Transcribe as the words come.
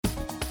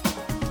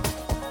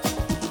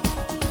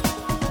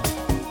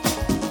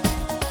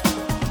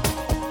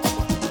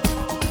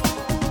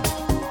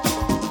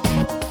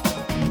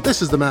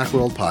This is the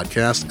Macworld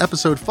Podcast,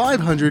 episode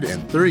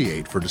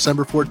 538 for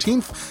December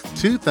 14th,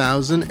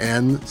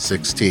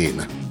 2016.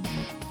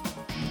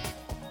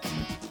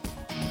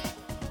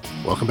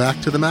 Welcome back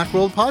to the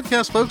Macworld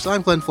Podcast, folks.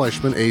 I'm Glenn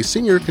Fleischman, a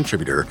senior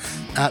contributor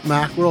at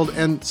Macworld,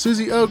 and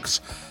Susie Oakes,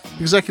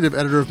 executive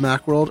editor of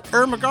Macworld.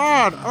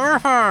 Ermagherd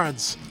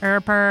ErrPerrrds!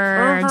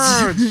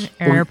 ErrPerrrds!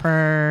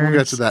 ErrPerrrds! We'll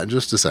get to that in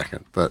just a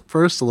second. But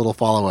first, a little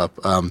follow-up.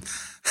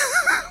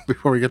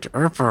 Before we get to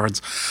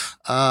ErrPerrrds,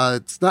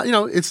 it's not,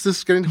 it's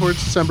just getting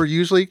towards December,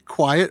 usually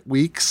quiet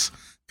weeks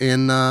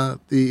in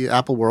the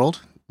Apple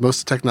world. Most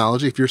of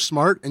technology, if you're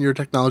smart and you're a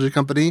technology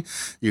company,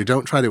 you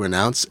don't try to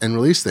announce and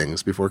release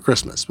things before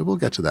Christmas, but we'll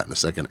get to that in a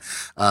second.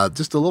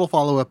 Just a little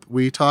follow-up.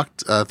 We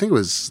talked, I think it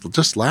was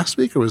just last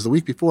week or was the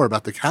week before,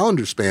 about the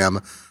calendar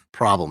spam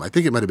problem. I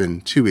think it might have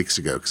been 2 weeks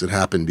ago because it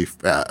happened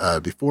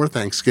before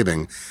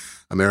Thanksgiving,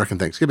 American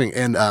Thanksgiving,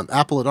 and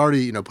Apple had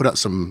already, put out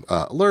some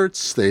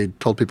alerts. They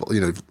told people,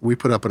 we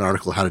put up an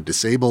article how to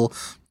disable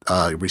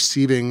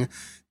receiving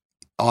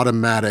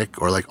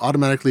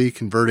automatically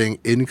converting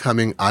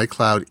incoming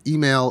iCloud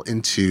email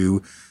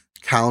into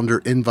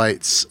calendar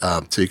invites,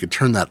 so you could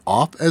turn that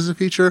off as a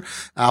feature.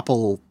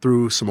 Apple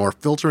threw some more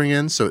filtering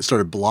in, so it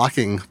started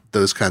blocking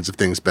those kinds of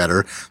things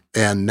better.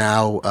 And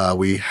now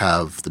we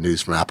have the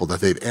news from Apple that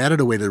they've added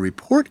a way to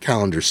report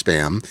calendar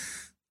spam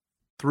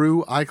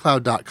through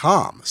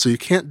iCloud.com. So you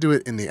can't do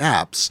it in the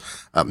apps.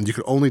 You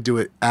can only do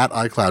it at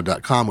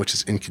iCloud.com, which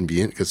is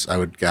inconvenient because I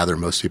would gather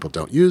most people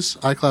don't use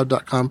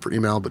iCloud.com for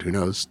email, but who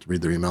knows, to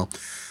read their email.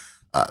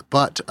 I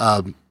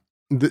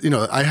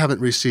haven't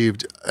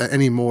received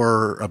any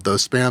more of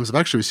those spams. I've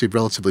actually received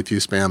relatively few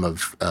spam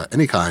of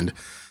any kind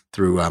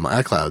through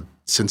my iCloud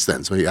since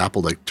then. So maybe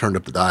Apple turned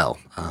up the dial.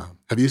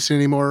 Have you seen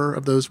any more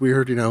of those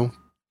weird,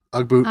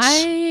 Ugg boots?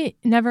 I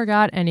never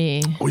got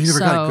any. Oh, you never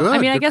got it? Good. I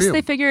mean, I Good guess for they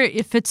you. figure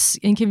if it's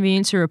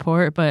inconvenient to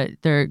report, but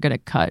they're going to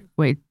cut.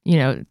 They're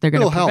going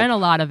to prevent a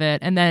lot of it.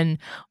 And then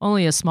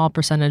only a small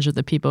percentage of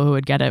the people who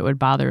would get it would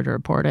bother to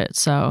report it.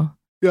 So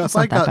yeah, if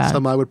I got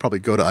some, I would probably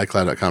go to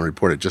iCloud.com and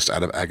report it just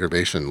out of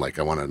aggravation. Like,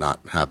 I want to not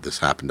have this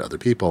happen to other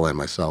people and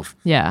myself.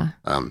 Yeah.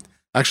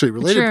 Actually,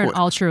 related you're point.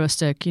 An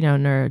altruistic,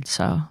 nerd.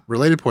 So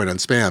related point on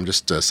spam.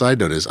 Just a side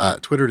note is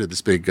Twitter did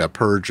this big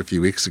purge a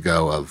few weeks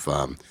ago of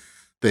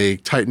they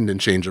tightened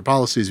and changed their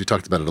policies. We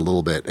talked about it a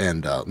little bit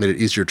and made it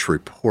easier to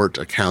report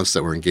accounts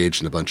that were engaged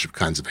in a bunch of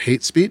kinds of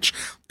hate speech.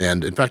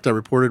 And in fact, I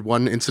reported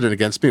one incident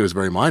against me. It was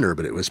very minor,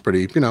 but it was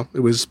pretty, it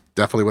was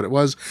definitely what it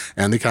was.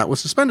 And the account was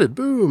suspended.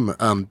 Boom.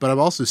 But I've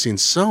also seen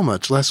so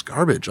much less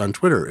garbage on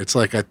Twitter. It's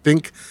like, I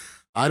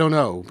don't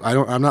know.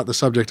 I'm not the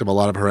subject of a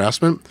lot of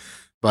harassment,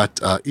 but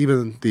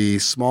even the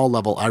small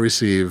level I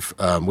receive,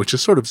 which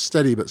is sort of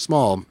steady but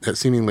small, has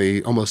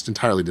seemingly almost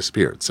entirely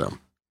disappeared. So.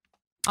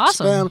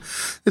 Awesome.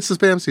 Spam. It's the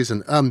spam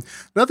season.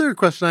 Another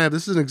question I have,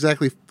 this isn't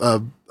exactly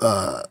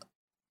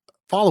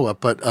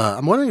follow-up, but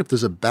I'm wondering if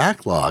there's a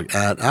backlog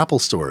at Apple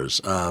stores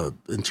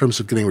in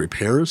terms of getting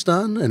repairs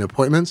done and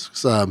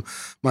appointments.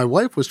 My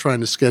wife was trying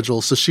to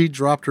schedule, so she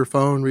dropped her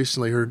phone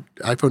recently, her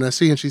iPhone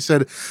SE, and she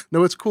said,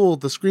 no, it's cool,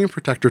 the screen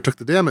protector took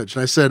the damage.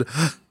 And I said,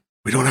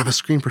 we don't have a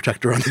screen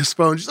protector on this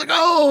phone. She's like,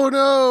 oh,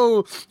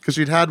 no, because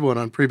she'd had one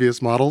on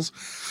previous models.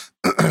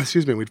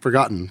 Excuse me, we'd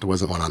forgotten there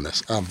wasn't one on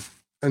this.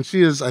 And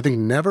she has, I think,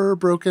 never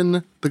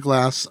broken the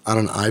glass on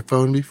an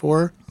iPhone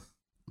before.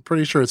 I'm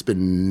pretty sure it's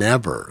been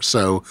never.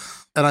 So,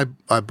 and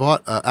I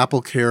bought an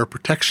Apple Care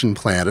protection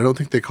plan. I don't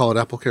think they call it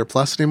Apple Care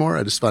Plus anymore.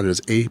 I just found it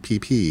as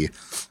APP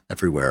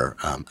everywhere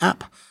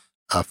app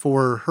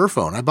for her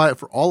phone. I buy it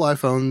for all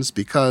iPhones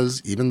because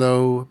even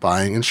though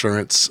buying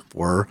insurance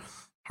for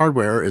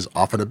hardware is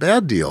often a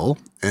bad deal,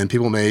 and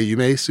you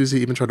may,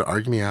 Susie, even try to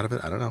argue me out of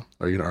it. I don't know.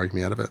 Are you going to argue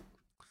me out of it?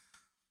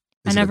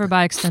 I never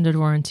buy extended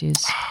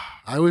warranties.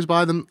 I always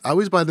buy them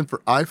for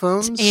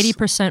iPhones. It's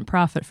 80%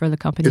 profit for the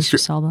companies who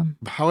sell them.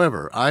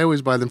 However, I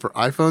always buy them for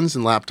iPhones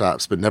and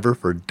laptops, but never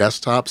for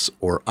desktops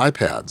or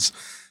iPads.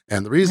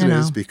 And the reason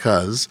is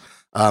because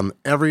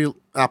every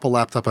Apple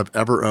laptop I've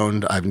ever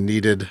owned, I've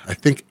needed, I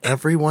think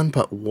every one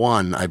but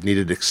one, I've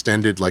needed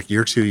extended like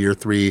year 2, year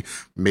 3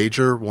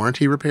 major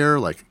warranty repair,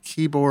 like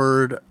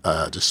keyboard,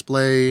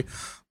 display,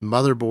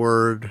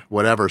 motherboard,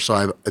 whatever.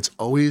 So it's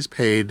always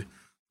paid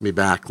me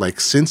back,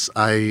 like since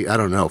I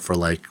don't know, for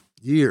like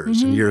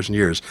years and years and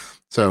years.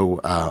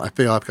 So I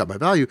feel I've got my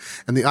value.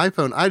 And the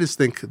iPhone, I just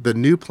think the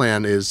new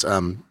plan is, it's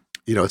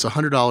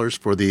 $100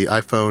 for the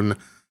iPhone. I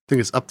think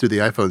it's up to the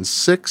iPhone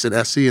 6 and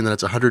SE, and then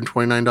it's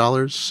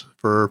 $129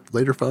 for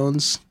later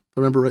phones. If I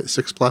remember right,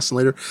 6 Plus and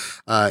later.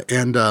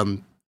 And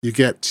you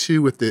get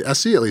two, with the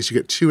SE at least, you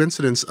get 2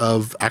 incidents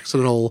of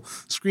accidental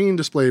screen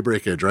display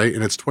breakage, right?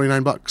 And it's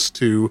 $29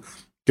 to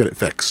get it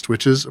fixed,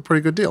 which is a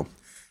pretty good deal.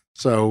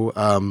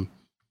 So,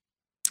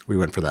 we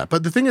went for that.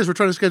 But the thing is, we're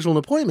trying to schedule an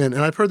appointment,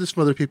 and I've heard this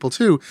from other people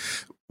too.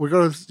 We're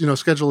going to,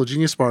 schedule a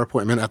Genius Bar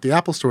appointment at the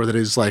Apple Store that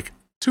is like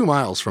 2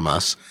 miles from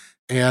us.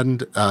 And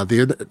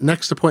the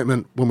next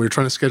appointment, when we were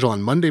trying to schedule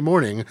on Monday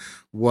morning,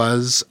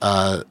 was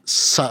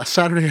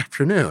Saturday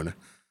afternoon.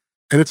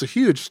 And it's a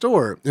huge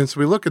store. And so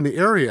we look in the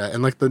area,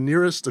 and like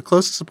the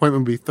closest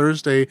appointment would be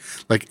Thursday,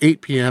 like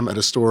 8 p.m. at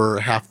a store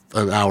half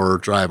an hour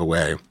drive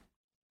away.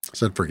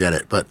 So I'd forget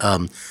it. But,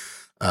 and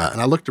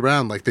I looked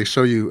around, like they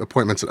show you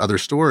appointments at other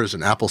stores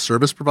and Apple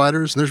service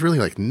providers, and there's really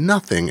like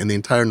nothing in the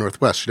entire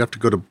Northwest. You'd have to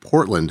go to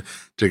Portland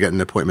to get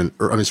an appointment,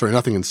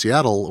 nothing in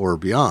Seattle or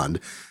beyond.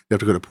 You have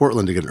to go to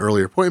Portland to get an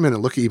earlier appointment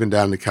and look even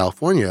down to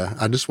California.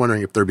 I'm just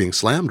wondering if they're being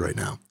slammed right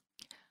now.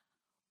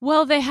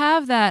 Well, they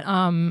have that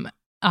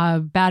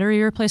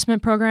battery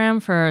replacement program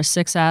for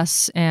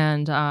 6S,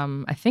 and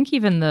I think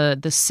even the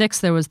 6,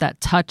 there was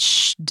that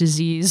touch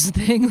disease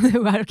thing.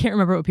 I can't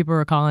remember what people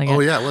were calling it. Oh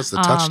yeah, it was the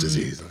touch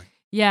disease.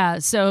 Yeah.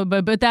 So,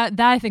 but that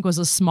I think was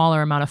a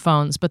smaller amount of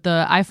phones. But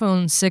the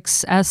iPhone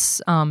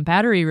 6S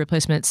battery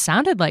replacement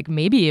sounded like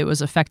maybe it was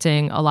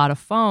affecting a lot of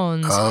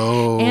phones.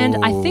 Oh.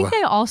 And I think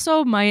they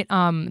also might.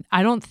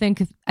 I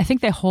think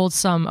they hold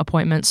some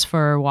appointments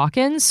for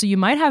walk-ins, so you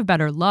might have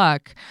better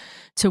luck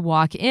to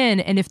walk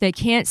in. And if they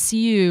can't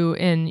see you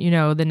in,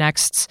 the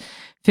next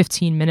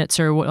 15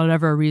 minutes or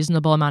whatever a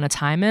reasonable amount of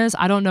time is,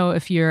 I don't know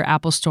if your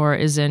Apple store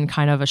is in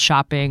kind of a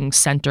shopping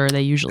center.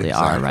 They usually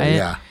are, right?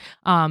 Yeah.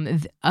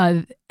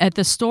 At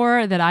the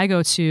store that I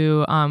go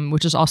to,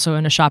 which is also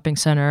in a shopping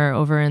center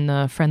over in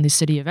the friendly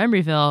city of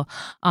Emeryville,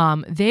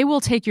 they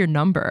will take your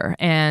number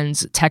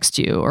and text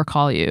you or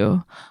call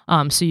you,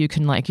 so you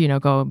can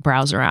go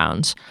browse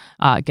around,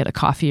 get a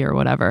coffee or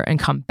whatever, and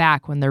come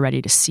back when they're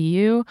ready to see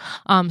you.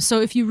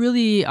 So if you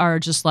really are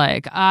just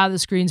like, the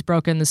screen's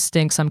broken, this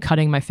stinks, I'm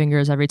cutting my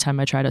fingers every time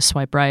I try to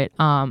swipe right,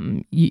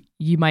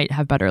 you might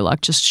have better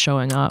luck just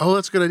showing up. Oh,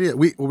 that's a good idea.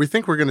 What we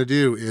think we're going to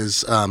do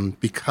is,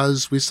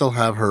 because we still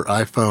have her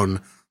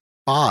iPhone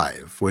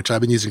 5, which I've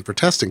been using for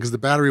testing, because the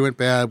battery went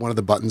bad, one of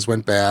the buttons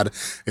went bad.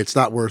 It's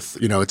not worth,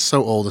 it's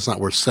so old, it's not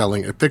worth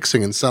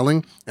fixing and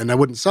selling, and I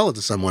wouldn't sell it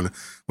to someone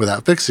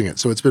without fixing it.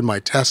 So it's been my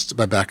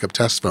backup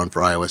test phone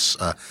for iOS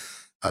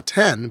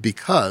 10,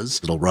 because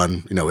it'll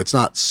run, it's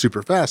not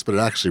super fast, but it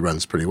actually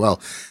runs pretty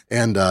well.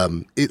 And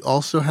it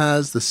also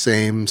has the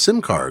same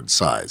SIM card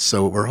size.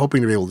 So what we're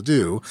hoping to be able to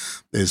do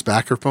is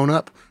back her phone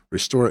up,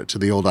 restore it to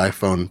the old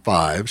iPhone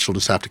 5. She'll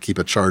just have to keep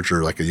a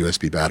charger, like a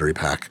USB battery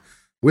pack,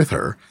 with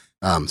her,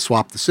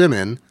 swap the SIM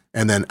in,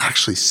 and then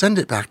actually send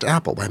it back to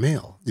Apple by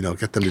mail.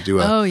 Get them to do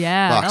a box.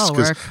 That'll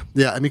work.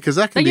 Yeah, because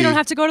that can you don't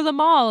have to go to the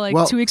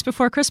mall 2 weeks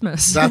before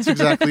Christmas. That's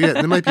exactly it. And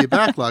there might be a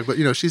backlog, but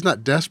she's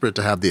not desperate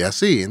to have the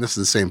SE, and this is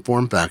the same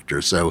form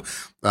factor. So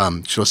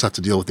she'll just have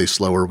to deal with a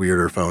slower,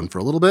 weirder phone for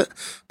a little bit,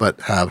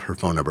 but have her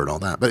phone number and all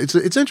that. But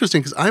it's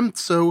interesting because I'm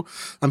so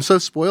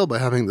spoiled by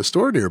having the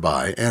store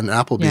nearby and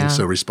Apple being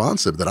so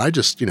responsive that I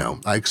just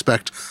I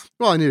expect,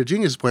 I need a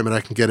Genius appointment,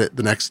 I can get it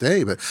the next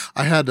day. But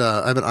I have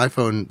an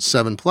iPhone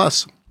 7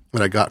 Plus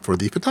that I got for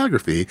the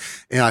photography,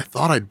 and I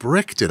thought I'd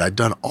bricked it. I'd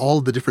done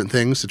all the different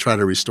things to try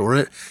to restore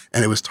it,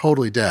 and it was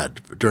totally dead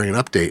during an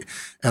update.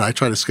 And I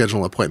tried to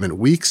schedule an appointment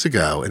weeks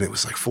ago, and it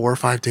was like 4 or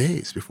 5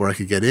 days before I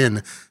could get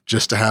in,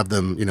 just to have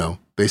them,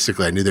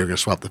 basically I knew they were going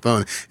to swap the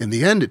phone. In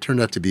the end, it turned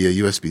out to be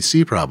a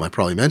USB-C problem. I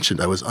probably mentioned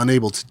I was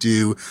unable to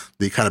do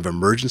the kind of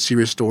emergency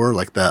restore,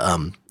 like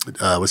the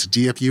was a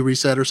DFU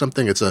reset or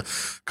something. It's a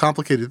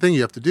complicated thing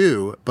you have to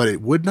do, but it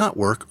would not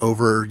work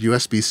over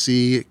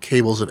USB-C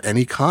cables of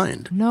any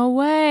kind. No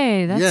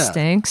way. That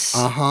stinks.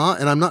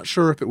 And I'm not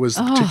sure if it was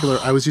particular.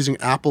 I was using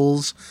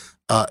Apple's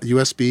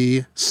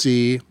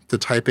USB-C to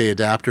Type A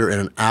adapter and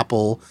an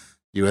Apple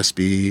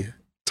USB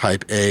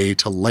Type A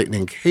to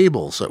Lightning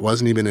cable. So it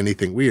wasn't even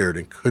anything weird,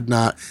 and could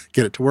not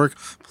get it to work.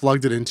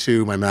 Plugged it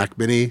into my Mac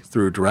Mini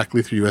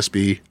directly through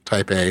USB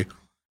Type A,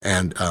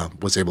 and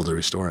was able to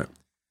restore it.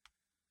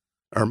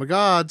 Oh my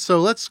God. So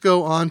let's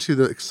go on to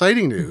the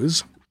exciting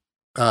news.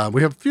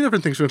 We have a few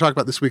different things we're going to talk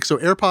about this week. So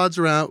AirPods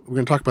are out. We're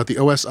going to talk about the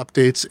OS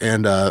updates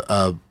and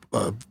a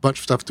bunch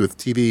of stuff to do with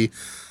TV,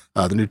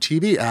 the new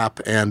TV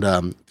app, and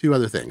a few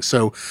other things.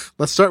 So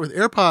let's start with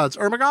AirPods.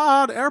 Oh my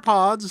God,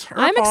 ARPods.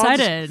 I'm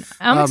excited.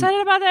 I'm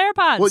excited about the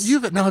AirPods.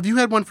 Well, have you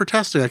had one for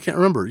testing? I can't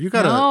remember. You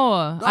got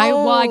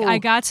I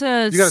got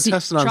to test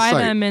it on try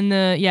site. them in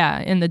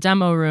the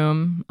demo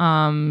room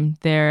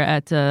there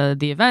at the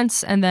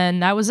events, and then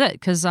that was it,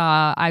 because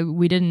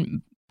we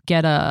didn't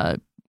get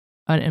an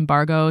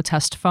embargo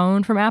test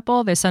phone from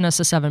Apple. They sent us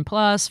a 7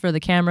 Plus for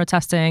the camera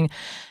testing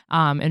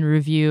and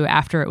review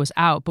after it was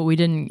out, but we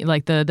didn't,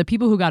 like, the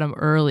people who got them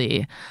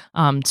early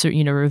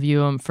to review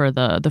them for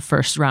the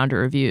first round of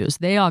reviews,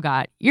 they all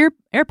got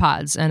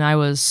AirPods, and I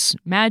was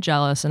mad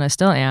jealous, and I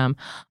still am.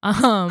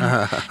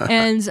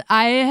 And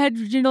I had,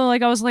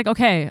 I was like,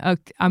 okay,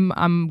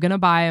 I'm gonna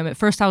buy them. At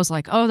first I was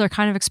like, oh, they're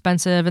kind of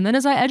expensive, and then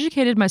as I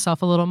educated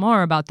myself a little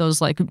more about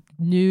those like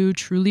new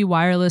truly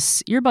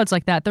wireless earbuds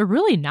like that, they're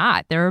really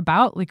not. They're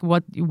about like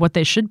what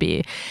they should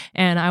be,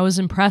 and I was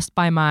impressed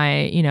by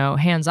my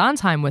hands-on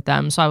time with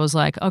them. So I was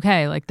like,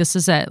 okay, like this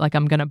is it. Like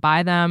I'm gonna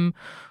buy them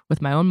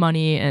with my own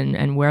money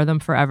and wear them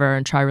forever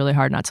and try really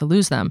hard not to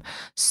lose them.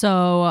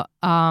 So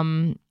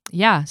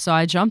Yeah, so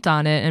I jumped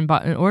on it and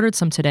bought and ordered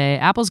some today.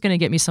 Apple's going to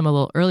get me some a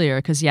little earlier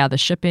because, the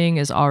shipping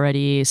is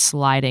already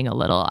sliding a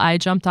little. I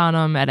jumped on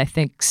them at, I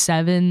think,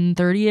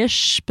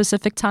 7:30-ish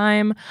Pacific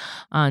time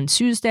on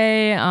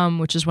Tuesday,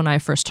 which is when I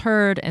first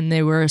heard, and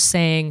they were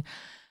saying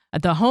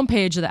at the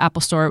homepage of the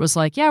Apple Store, it was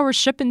like, yeah, we're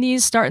shipping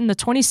these starting the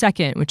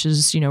 22nd, which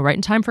is, right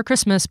in time for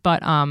Christmas.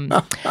 But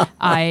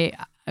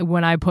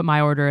when I put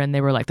my order in,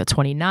 they were like the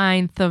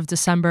 29th of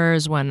December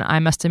is when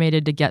I'm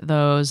estimated to get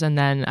those. And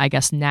then I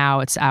guess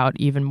now it's out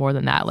even more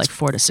than that, like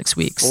 4 to 6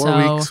 weeks.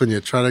 4 weeks. When you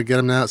try to get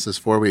them now, it says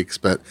 4 weeks.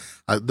 But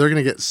they're going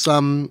to get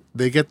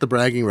they get the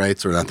bragging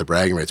rights, or not the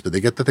bragging rights, but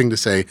they get the thing to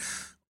say,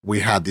 we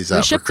had these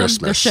out for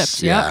Christmas. They're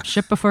shipped, yeah.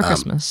 Shipped before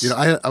Christmas.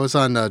 I was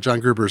on John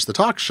Gruber's The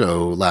Talk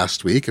Show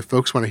last week. If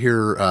folks want to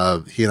hear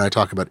he and I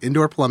talk about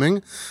indoor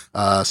plumbing,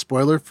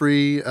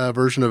 spoiler-free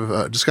version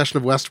of discussion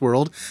of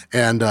Westworld,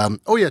 and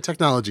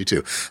technology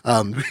too.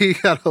 We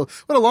had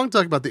a long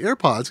talk about the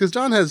AirPods because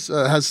John has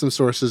some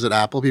sources at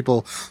Apple.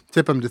 People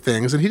tip him to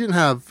things, and he didn't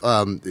have.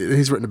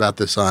 He's written about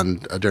this on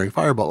during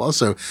Fireball.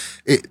 Also,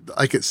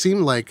 it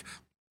seemed like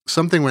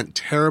something went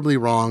terribly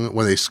wrong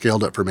when they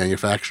scaled up for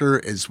manufacture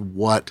is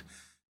what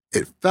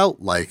it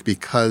felt like,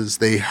 because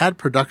they had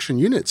production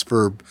units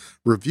for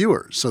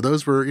reviewers. So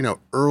those were,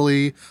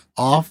 early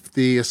off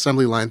the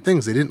assembly line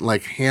things. They didn't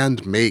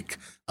hand make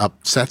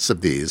up sets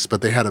of these,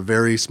 but they had a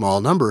very small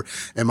number.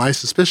 And my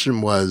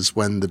suspicion was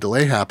when the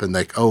delay happened,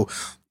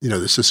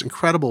 there's this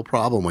incredible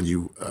problem when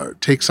you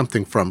take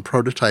something from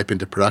prototype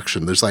into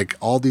production. There's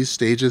all these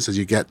stages as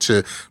you get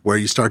to where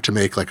you start to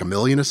make 1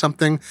 million of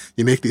something.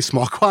 You make these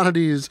small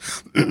quantities,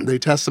 they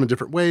test them in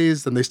different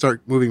ways, then they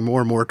start moving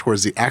more and more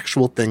towards the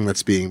actual thing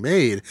that's being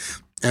made.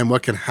 And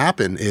what can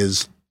happen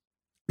is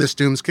this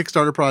dooms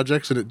Kickstarter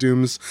projects, and it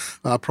dooms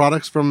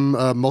products from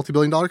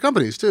multi-billion-dollar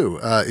companies too,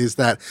 is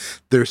that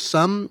there's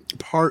some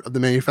part of the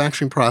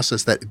manufacturing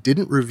process that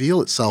didn't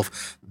reveal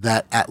itself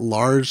that at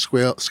large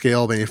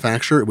scale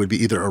manufacture, it would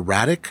be either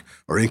erratic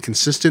or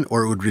inconsistent,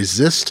 or it would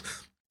resist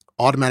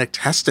automatic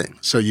testing.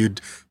 So you'd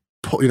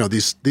pull,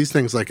 these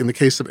things, like in the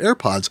case of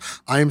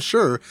AirPods, I am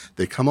sure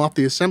they come off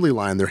the assembly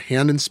line, they're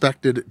hand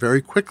inspected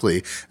very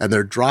quickly, and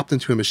they're dropped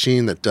into a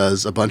machine that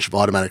does a bunch of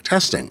automatic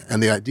testing.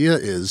 And the idea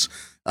is,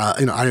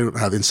 I don't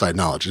have inside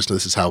knowledge. Just know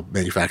this is how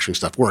manufacturing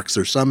stuff works.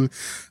 There's some,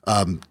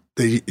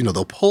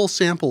 they'll pull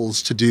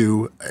samples to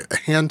do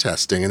hand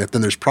testing, and if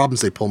then there's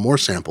problems, they pull more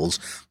samples.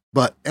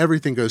 But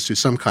everything goes through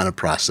some kind of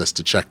process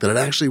to check that it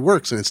actually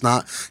works. And it's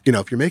not,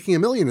 if you're making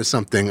 1 million of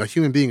something, a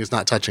human being is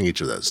not touching each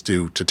of those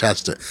to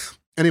test it.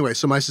 Anyway,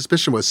 so my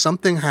suspicion was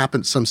something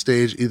happened at some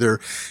stage.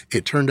 Either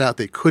it turned out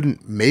they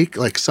couldn't make,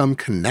 some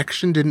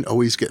connection didn't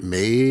always get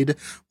made,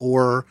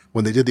 or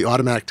when they did the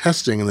automatic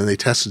testing and then they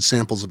tested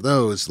samples of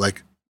those, the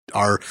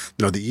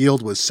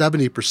yield was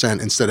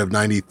 70% instead of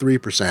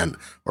 93%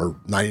 or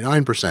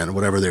 99% or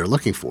whatever they were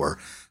looking for.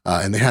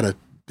 And they had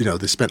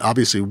they spent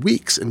obviously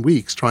weeks and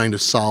weeks trying to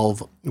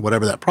solve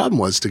whatever that problem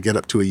was to get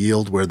up to a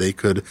yield where they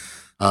could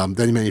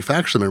then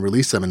manufacture them and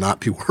release them and not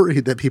be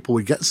worried that people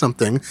would get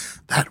something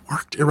that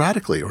worked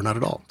erratically or not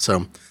at all.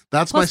 So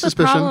that's my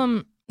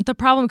suspicion. The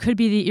problem could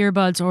be the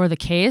earbuds or the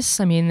case.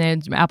 I mean,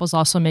 Apple's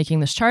also making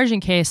this charging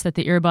case that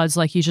the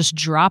earbuds, you just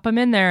drop them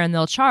in there and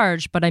they'll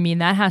charge. But I mean,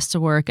 that has to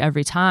work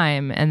every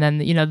time. And then,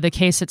 the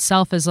case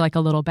itself is like a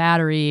little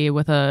battery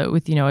with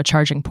a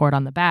charging port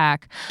on the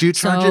back. Do you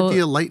charge it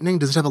via Lightning?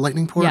 Does it have a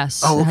Lightning port?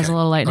 Yes. Oh, okay. It has a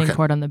little Lightning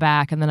port on the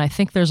back. And then I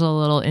think there's a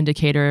little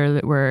indicator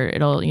where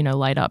it'll,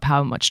 light up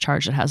how much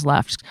charge it has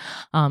left.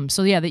 The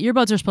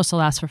earbuds are supposed to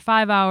last for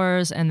 5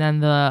 hours. And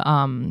then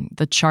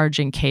the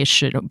charging case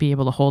should be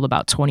able to hold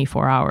about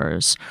 24 hours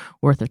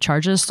worth of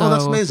charges. So,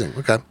 that's amazing.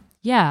 Okay.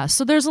 Yeah,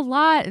 so there's a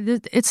lot.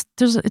 It's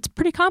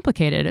pretty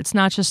complicated. It's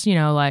not just they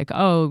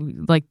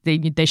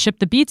ship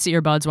the Beats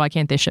earbuds. Why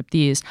can't they ship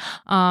these?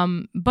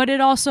 But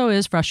it also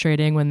is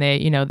frustrating when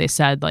they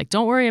said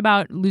don't worry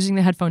about losing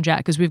the headphone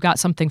jack because we've got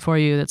something for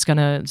you that's going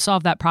to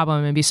solve that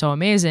problem and be so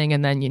amazing.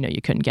 And then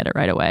you couldn't get it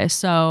right away.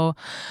 So,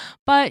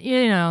 but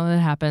it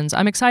happens.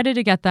 I'm excited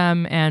to get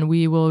them, and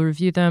we will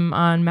review them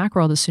on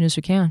Macworld as soon as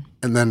we can.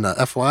 And then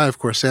FYI, of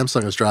course,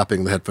 Samsung is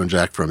dropping the headphone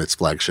jack from its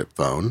flagship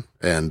phone.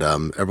 And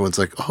everyone's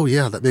like, oh,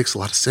 yeah, that makes a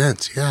lot of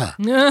sense. Yeah.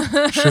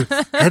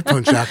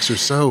 Headphone jacks are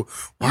so,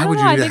 why would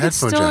you need a headphone jack? It's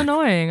still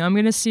annoying. I'm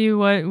going to see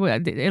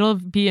what it'll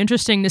be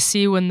interesting to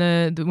see when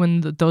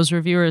those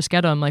reviewers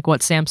get them,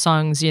 what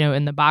Samsung's,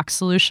 in the box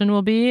solution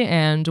will be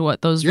and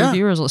what those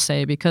reviewers will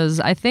say. Because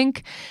I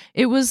think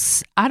it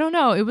was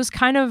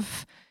kind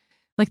of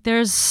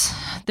there's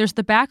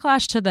the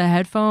backlash to the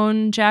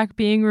headphone jack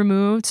being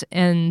removed,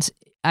 and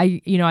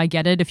I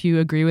get it if you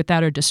agree with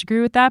that or disagree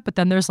with that, but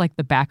then there's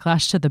the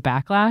backlash to the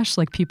backlash.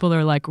 people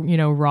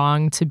are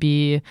wrong to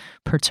be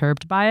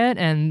perturbed by it,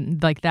 and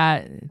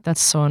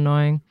that's so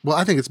annoying. Well,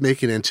 I think it's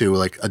making it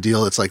into a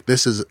deal. It's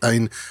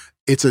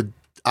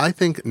I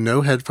think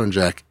no headphone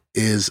jack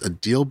is a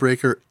deal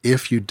breaker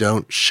if you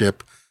don't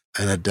ship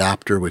an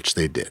adapter, which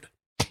they did.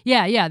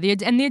 Yeah.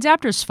 And the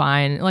adapter's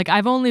fine. Like,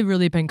 I've only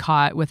really been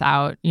caught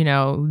without,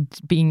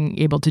 being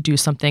able to do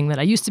something that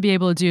I used to be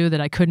able to do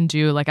that I couldn't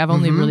do. Like, I've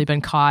only really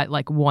been caught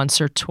like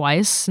once or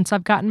twice since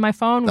I've gotten my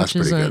phone, That's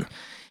which pretty isn't. good.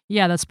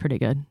 Yeah, that's pretty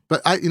good.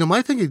 But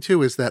my thinking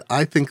too is that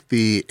I think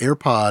the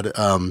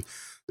AirPod,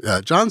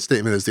 John's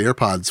statement is the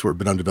AirPods were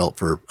been under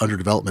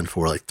development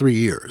for like 3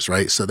 years,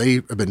 right? So they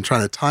have been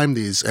trying to time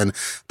these, and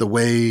the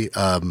way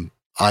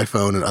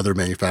iPhone and other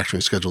manufacturing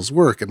schedules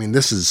work. I mean,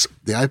 this is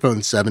the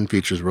iPhone 7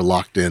 features were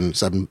locked in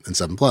 7 and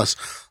 7 Plus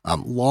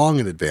long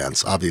in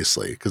advance,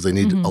 obviously, because they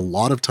need a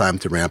lot of time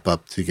to ramp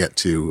up to get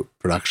to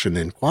production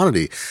in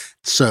quantity.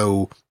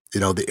 So,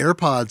 the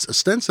AirPods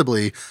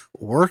ostensibly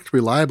worked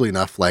reliably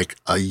enough like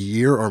a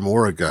year or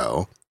more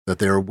ago that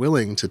they were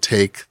willing to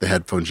take the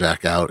headphone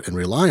jack out and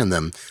rely on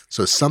them.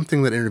 So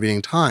something that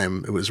intervening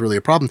time, it was really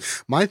a problem.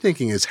 My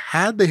thinking is,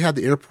 had they had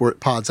the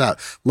AirPods out,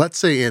 let's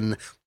say in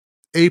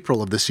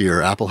April of this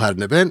year, Apple had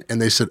an event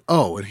and they said,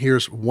 oh, and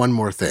here's one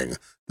more thing.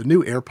 The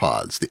new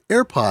AirPods. The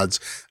AirPods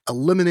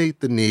eliminate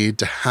the need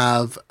to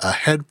have a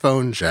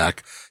headphone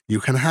jack. You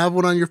can have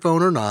one on your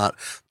phone or not,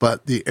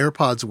 but the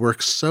AirPods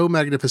work so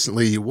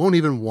magnificently you won't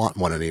even want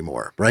one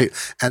anymore, right?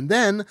 And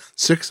then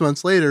 6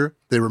 months later,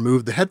 they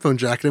removed the headphone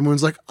jack and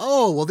everyone's like,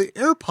 oh, well, the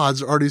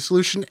AirPods are already a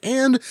solution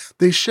and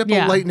they ship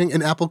a Lightning,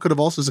 and Apple could have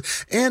also said,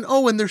 and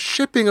they're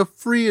shipping a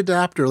free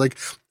adapter. Like,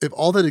 if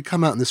all that had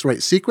come out in this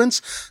right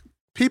sequence,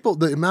 people,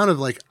 the amount of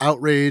like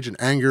outrage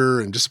and anger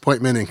and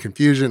disappointment and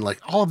confusion, like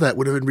all of that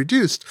would have been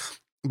reduced.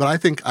 But I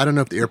don't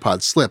know if the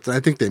AirPods slipped, and I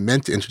think they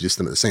meant to introduce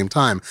them at the same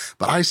time.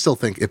 But I still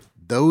think if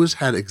those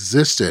had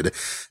existed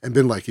and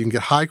been like, you can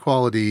get high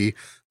quality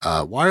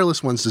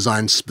wireless ones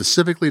designed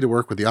specifically to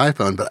work with the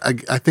iPhone. But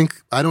I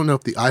don't know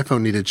if the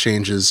iPhone needed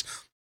changes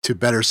to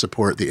better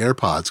support the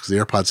AirPods, because the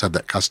AirPods have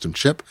that custom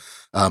chip.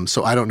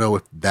 So I don't know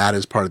if that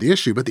is part of the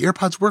issue. But the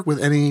AirPods work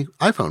with any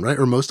iPhone, right?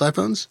 Or most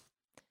iPhones?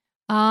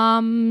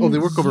 They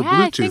work over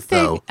Bluetooth,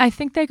 though. I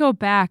think they go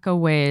back a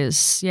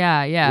ways.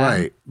 Yeah.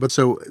 Right. But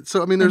so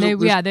I mean,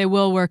 they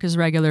will work as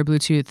regular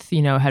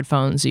Bluetooth,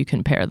 headphones. You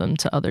can pair them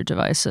to other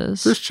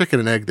devices. There's chicken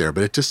and egg there,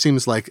 but it just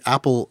seems like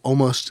Apple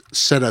almost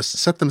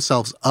set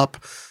themselves up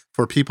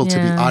for people to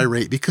be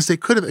irate, because they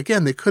could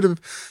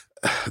have,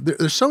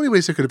 there's so many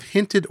ways they could have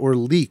hinted or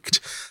leaked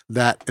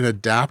that an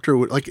adapter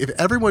would, like, if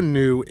everyone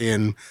knew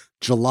in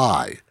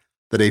July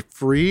that a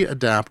free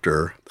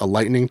adapter, a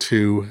Lightning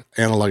 2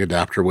 analog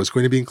adapter, was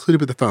going to be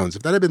included with the phones.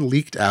 If that had been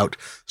leaked out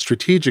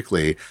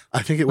strategically,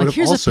 I think it would have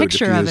also diffused.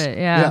 Here's a picture of it,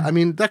 yeah. I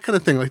mean, that kind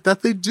of thing. Like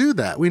that, they do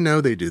that. We know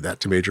they do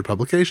that to major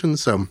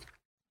publications. So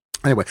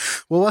anyway,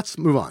 well, let's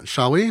move on,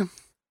 shall we?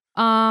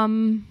 I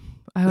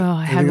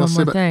had one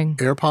more thing.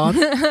 AirPod?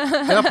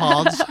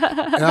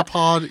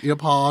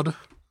 AirPod.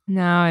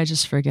 No, I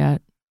just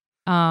forget.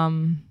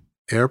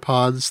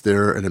 AirPods,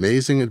 they're an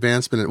amazing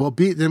advancement. Well,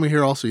 then we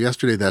hear also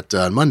yesterday that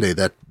Monday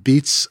that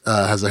Beats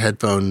has a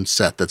headphone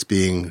set that's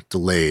being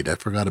delayed. I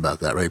forgot about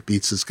that, right?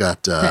 Beats has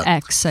got the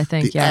X, I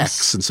think, yes.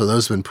 X, and so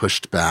those have been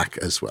pushed back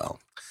as well.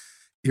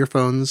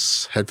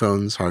 Earphones,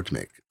 headphones, hard to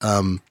make.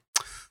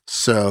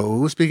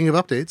 So speaking of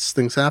updates,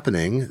 things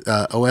happening,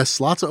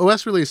 lots of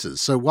OS releases.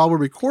 So while we're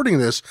recording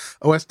this,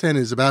 OS 10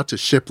 is about to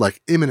ship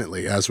like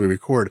imminently as we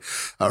record.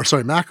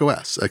 Mac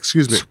OS,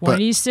 excuse me.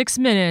 26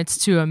 minutes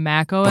to a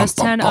Mac OS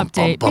 10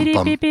 update. We're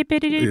giving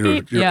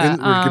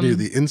you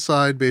the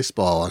inside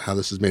baseball on how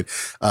this is made.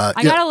 I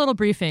got a little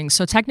briefing.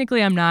 So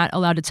technically I'm not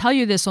allowed to tell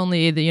you this,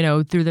 only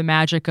through the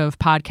magic of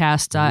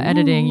podcast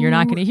editing. You're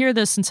not going to hear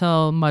this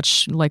until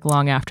much like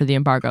long after the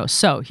embargo.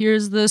 So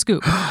here's the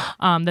scoop.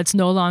 That's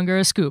no longer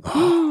a scoop.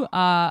 So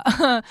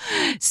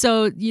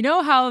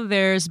how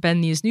there's been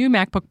these new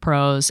MacBook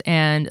Pros,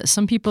 and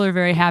some people are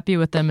very happy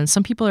with them and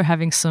some people are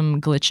having some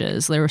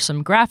glitches. There were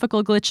some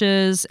graphical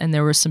glitches, and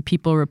there were some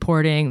people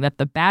reporting that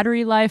the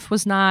battery life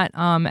was not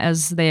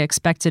as they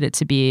expected it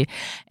to be,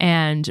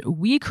 and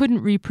we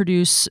couldn't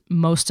reproduce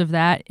most of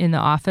that in the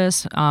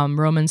office.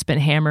 Roman's been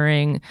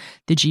hammering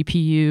the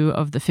GPU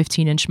of the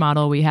 15-inch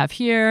model we have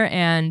here,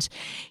 and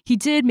he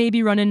did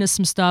maybe run into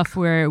some stuff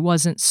where it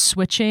wasn't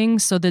switching.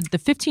 So the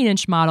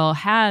 15-inch model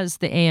has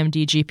the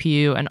AMD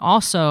GPU and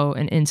also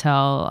an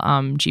Intel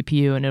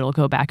GPU, and it'll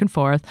go back and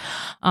forth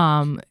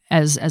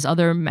as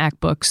other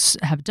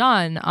MacBooks have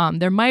done.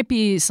 There might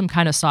be some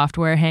kind of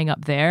software hang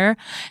up there.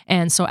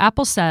 And so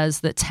Apple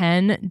says that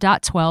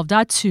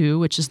 10.12.2,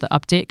 which is the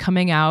update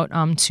coming out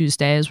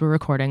Tuesday as we're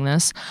recording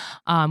this,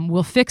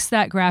 will fix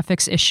that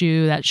graphics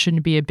issue. That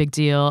shouldn't be a big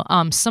deal.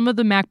 Some of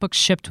the MacBooks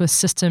shipped with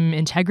system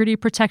integrity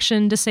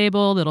protection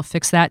disabled. It'll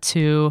fix that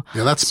too.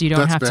 Yeah, so you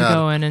don't have to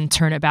go in and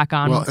turn it back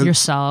on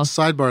yourself.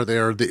 Sidebar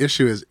there, the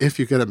issue is if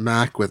you get a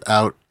Mac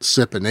without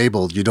SIP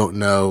enabled, you don't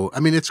know. I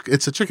mean,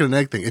 it's a chicken and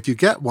egg thing. If you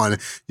get one,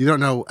 you don't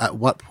know at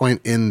what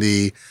point in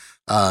the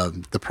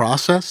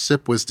process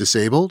SIP was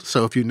disabled.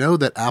 So if you know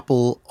that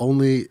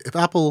if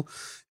Apple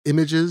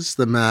images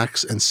the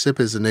Macs and SIP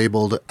is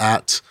enabled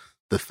at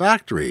the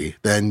factory,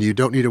 then you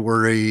don't need to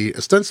worry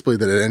ostensibly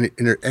that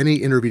at any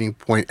intervening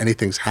point,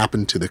 anything's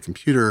happened to the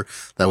computer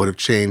that would have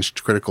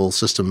changed critical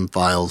system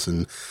files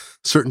and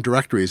certain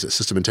directories that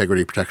system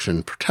integrity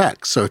protection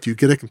protects. So if you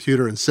get a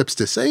computer and SIP's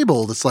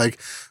disabled, it's like,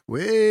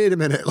 wait a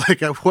minute,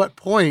 like at what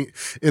point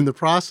in the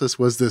process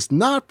was this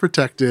not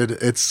protected?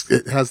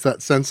 It has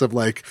that sense of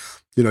like,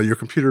 your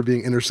computer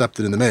being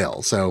intercepted in the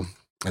mail. So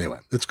anyway,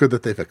 it's good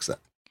that they fixed that.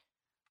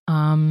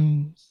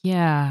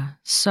 Yeah.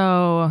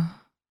 So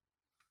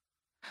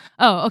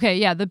oh, okay.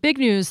 Yeah. The big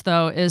news,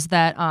 though, is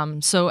that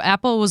so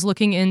Apple was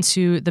looking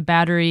into the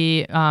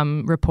battery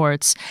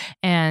reports,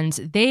 and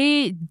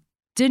they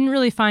didn't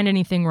really find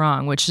anything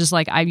wrong, which is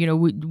like,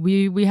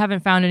 we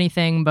haven't found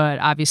anything, but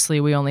obviously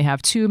we only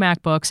have 2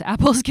 MacBooks.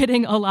 Apple's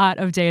getting a lot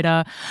of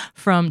data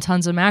from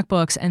tons of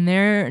MacBooks, and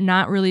they're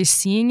not really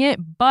seeing it.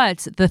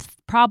 But the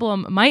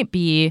problem might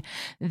be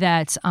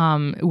that,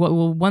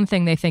 one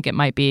thing they think it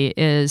might be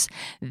is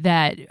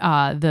that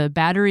the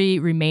battery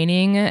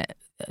remaining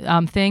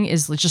thing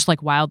is just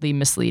like wildly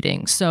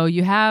misleading. So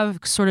you have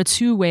sort of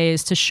 2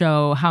 ways to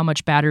show how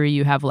much battery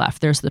you have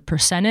left. There's the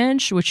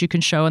percentage, which you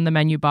can show in the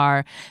menu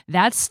bar.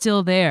 That's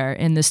still there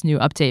in this new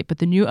update, but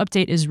the new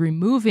update is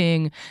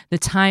removing the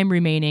time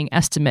remaining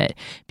estimate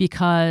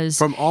because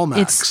from all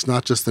Macs,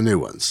 not just the new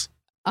ones.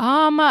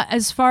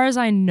 As far as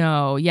I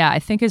know, yeah, I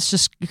think it's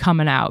just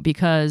coming out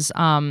because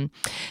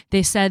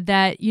they said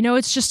that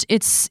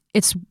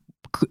it's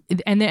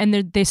and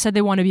they said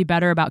they want to be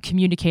better about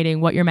communicating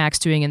what your Mac's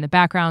doing in the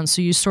background,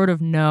 so you sort of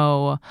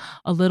know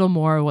a little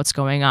more what's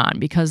going on,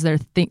 because they're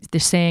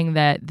saying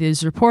that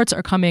these reports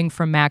are coming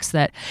from Macs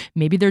that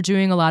maybe they're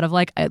doing a lot of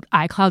like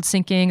iCloud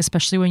syncing,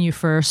 especially when you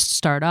first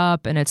start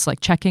up, and it's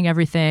like checking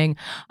everything.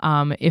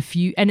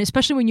 And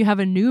especially when you have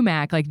a new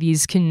Mac, like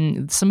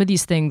some of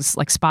these things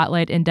like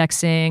spotlight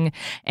indexing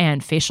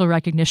and facial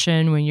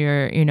recognition when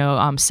you're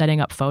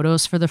setting up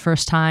photos for the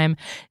first time,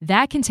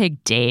 that can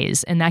take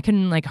days, and that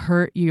can like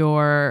hurt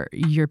your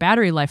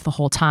battery life the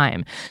whole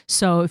time.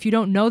 So if you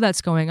don't know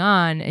that's going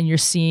on and you're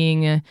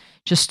seeing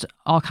just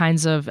all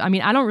kinds of, I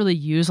don't really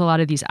use a lot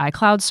of these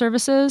iCloud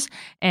services,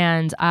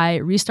 and I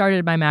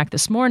restarted my Mac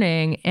this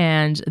morning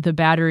and the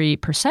battery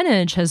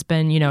percentage has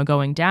been,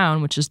 going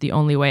down, which is the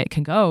only way it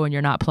can go when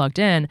you're not plugged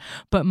in.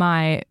 But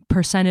my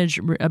percentage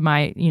of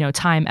my,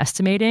 time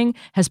estimating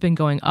has been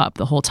going up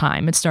the whole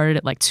time. It started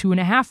at like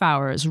 2.5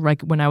 hours,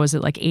 like when I was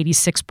at like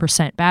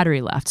 86%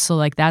 battery left. So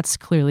like that's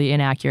clearly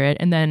inaccurate.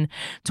 And then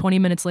 20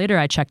 minutes later,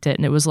 I checked it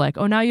and it was like,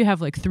 oh, now you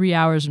have like 3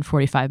 hours and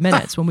 45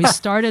 minutes. When we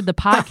started the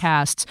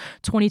podcast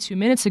 22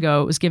 minutes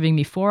ago, it was giving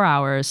me 4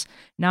 hours.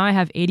 Now I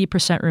have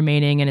 80%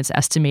 remaining and it's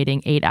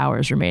estimating 8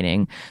 hours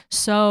remaining.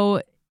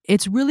 So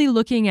it's really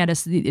looking at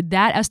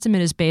that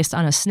estimate is based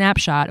on a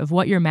snapshot of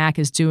what your Mac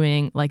is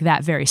doing like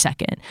that very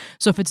second.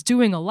 So if it's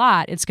doing a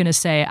lot, it's going to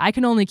say, I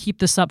can only keep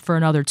this up for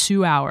another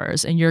 2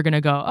 hours. And you're going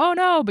to go, oh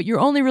no, but you're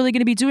only really going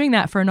to be doing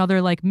that for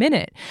another like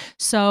minute.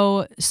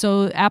 So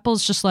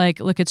Apple's just like,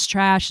 look, it's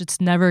trash.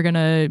 It's never going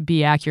to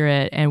be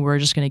accurate and we're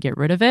just going to get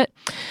rid of it.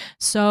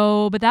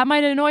 So, but that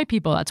might annoy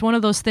people. That's one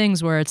of those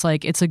things where it's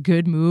like, it's a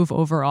good move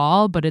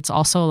overall, but it's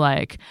also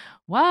like,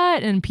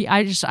 what? And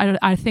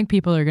I think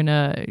people are going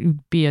to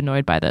be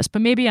annoyed by this,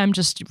 but maybe I'm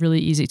just really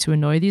easy to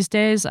annoy these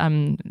days.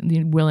 I'm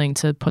willing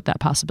to put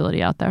that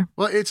possibility out there.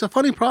 Well, it's a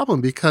funny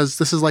problem because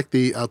this is like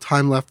the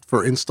time left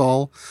for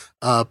install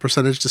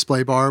percentage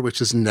display bar, which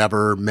has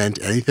never meant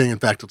anything. In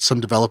fact, some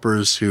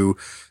developers who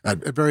at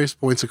various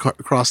points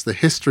across the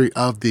history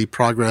of the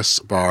progress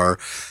bar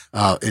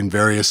in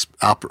various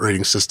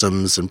operating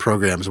systems and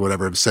programs or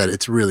whatever have said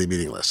it's really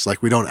meaningless.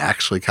 Like we don't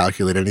actually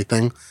calculate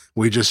anything.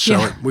 We just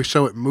show it. We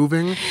show it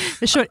moving.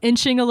 They show it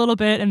inching a little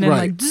bit, and then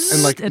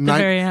like at the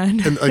very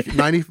end. And like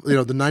 90,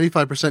 the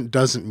 95%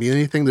 doesn't mean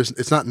anything.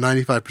 It's not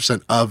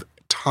 95% of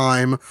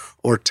time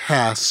or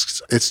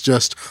tasks. It's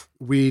just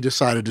we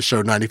decided to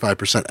show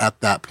 95% at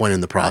that point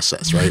in the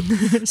process, right?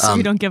 So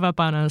you don't give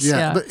up on us.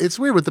 Yeah, but it's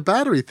weird with the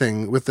battery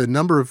thing, with the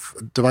number of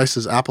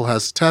devices Apple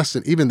has to test,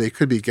 and even they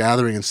could be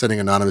gathering and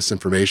sending anonymous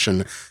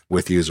information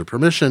with user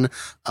permission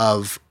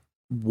of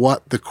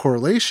what the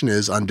correlation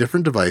is on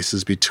different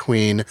devices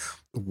between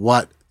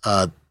what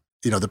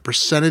the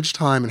percentage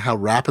time and how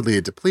rapidly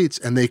it depletes,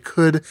 and they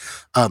could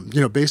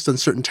based on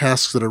certain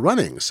tasks that are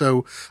running.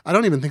 So I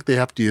don't even think they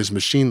have to use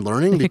machine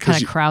learning because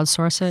kind of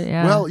crowdsource it.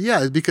 Yeah. Well,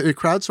 yeah, because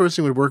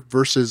crowdsourcing would work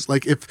versus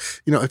like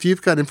if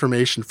you've got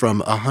information from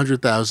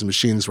 100,000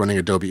 machines running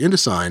Adobe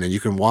InDesign, and you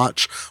can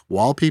watch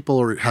while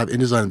people have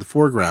InDesign in the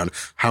foreground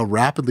how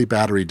rapidly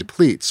battery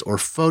depletes, or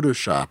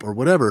Photoshop or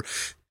whatever.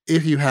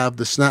 If you have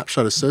the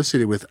snapshot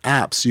associated with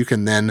apps, you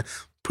can then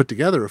put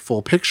together a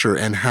full picture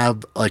and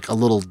have like a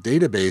little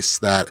database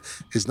that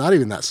is not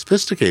even that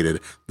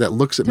sophisticated that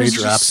looks at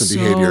major apps and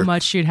behavior. So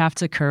much you'd have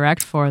to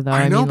correct for, though.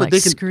 I know, but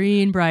like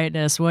screen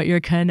brightness, what you're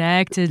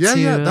connected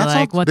to,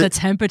 like what the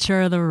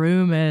temperature of the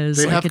room is.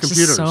 They like have it's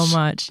computers. just so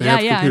much. I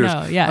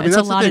know. Yeah, it's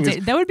a lot of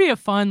data. That would be a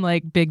fun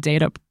like big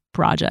data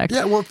project.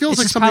 Yeah, well, it feels it's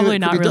like just something probably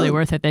that could not be really done.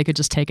 worth it. They could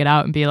just take it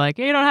out and be like,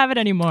 hey, you don't have it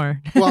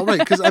anymore. Well, right,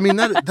 because I mean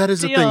that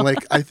is the Deal. thing.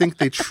 Like, I think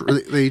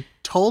they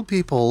told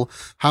people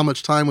how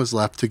much time was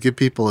left to give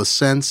people a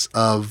sense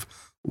of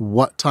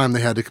what time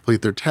they had to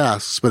complete their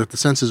tasks. But if the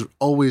sense is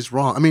always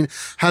wrong, I mean,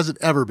 has it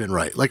ever been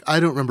right? Like, I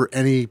don't remember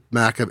any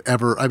Mac I've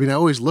ever. I mean, I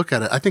always look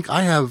at it. I think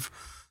I have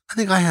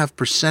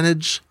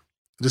percentage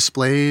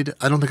displayed.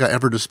 I don't think I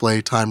ever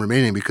display time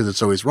remaining because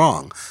it's always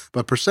wrong.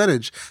 But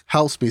percentage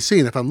helps me see.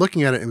 And if I'm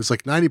looking at it, it was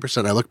like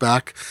 90%. I look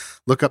back,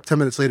 look up 10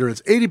 minutes later,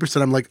 it's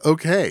 80%. I'm like,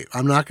 okay,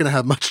 I'm not going to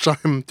have much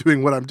time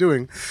doing what I'm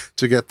doing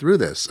to get through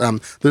this.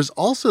 There's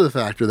also the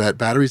factor that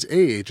batteries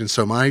age. And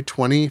so my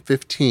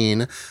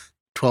 2015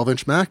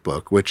 12-inch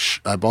MacBook,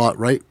 which I bought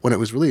right when it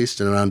was released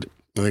and around,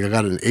 I think I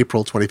got it in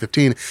April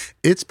 2015,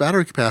 its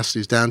battery capacity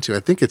is down to, I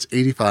think it's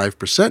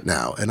 85%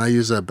 now. And I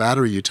use a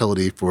battery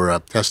utility for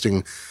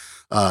testing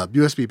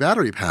USB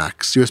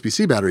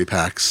USB-C battery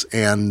packs.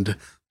 And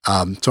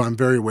so I'm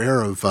very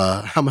aware of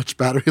how much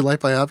battery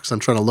life I have because I'm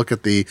trying to look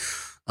at the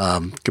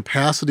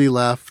capacity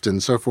left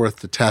and so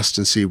forth to test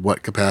and see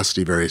what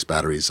capacity various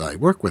batteries I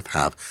work with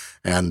have.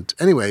 And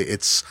anyway,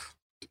 it's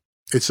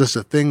just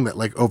a thing that,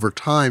 like, over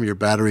time, your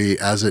battery,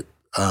 as it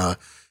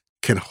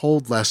can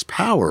hold less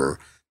power,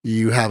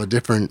 you have a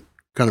different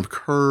kind of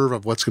curve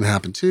of what's going to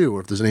happen too.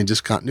 Or if there's any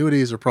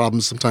discontinuities or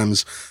problems,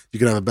 sometimes you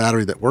can have a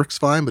battery that works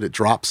fine, but it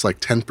drops like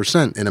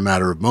 10% in a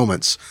matter of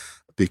moments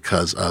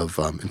because of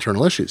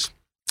internal issues.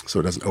 So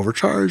it doesn't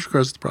overcharge,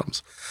 causes the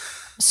problems.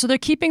 So they're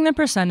keeping the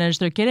percentage,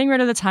 they're getting rid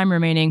of the time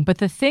remaining. But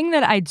the thing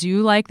that I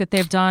do like that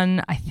they've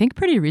done, I think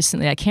pretty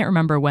recently, I can't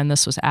remember when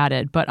this was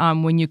added, but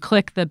when you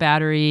click the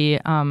battery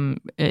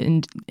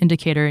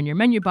indicator in your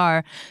menu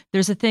bar,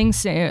 there's a thing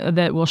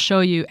that will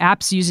show you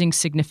apps using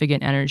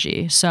significant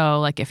energy.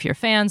 So like if your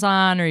fan's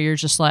on or you're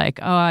just like,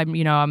 oh,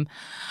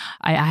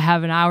 I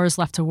have an hour's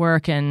left to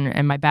work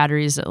and my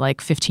battery's at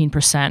like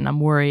 15% and I'm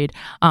worried,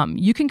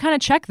 you can kind of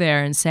check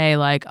there and say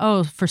like,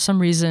 oh, for some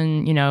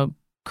reason,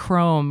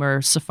 Chrome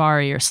or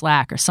Safari or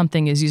Slack or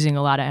something is using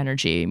a lot of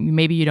energy.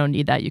 Maybe you don't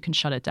need that. You can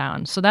shut it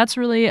down. So that's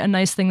really a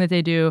nice thing that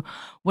they do.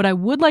 What I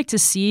would like to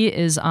see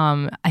is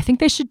I think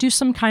they should do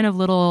some kind of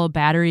little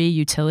battery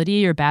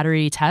utility or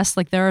battery test.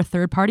 Like there are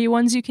third-party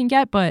ones you can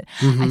get, but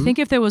I think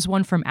if there was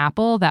one from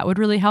Apple, that would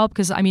really help.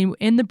 Because, I mean,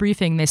 in the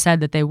briefing, they said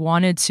that they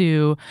wanted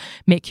to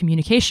make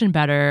communication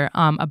better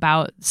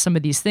about some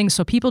of these things.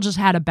 So people just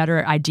had a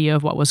better idea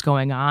of what was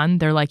going on.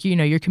 They're like,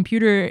 your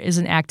computer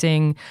isn't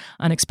acting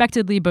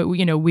unexpectedly, but,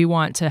 we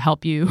want to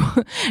help you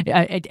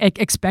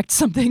expect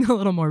something a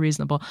little more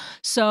reasonable.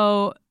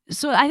 So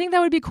I think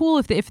that would be cool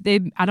if they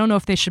I don't know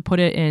if they should put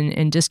it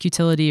in disk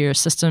utility or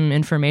system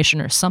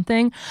information or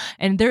something.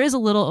 And there is a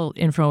little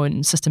info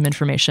in system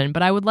information,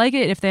 but I would like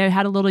it if they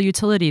had a little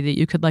utility that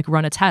you could like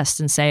run a test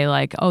and say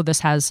like, oh,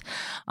 this has,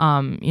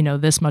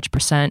 this much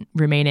percent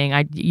remaining.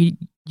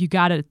 You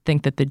got to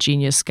think that the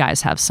Genius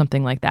guys have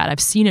something like that. I've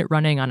seen it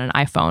running on an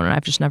iPhone, and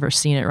I've just never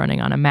seen it running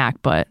on a Mac,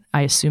 but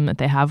I assume that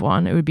they have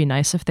one. It would be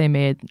nice if they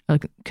made a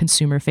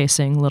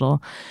consumer-facing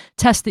little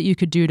test that you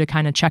could do to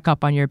kind of check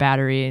up on your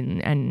battery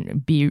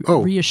and be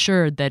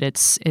reassured that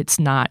it's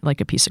not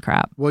like a piece of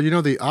crap. Well,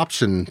 the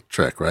option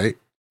trick, right?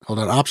 Hold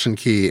on, option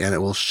key, and it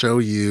will show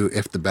you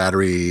if the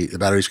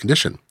battery's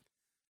condition.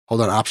 Hold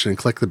on, option and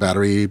click the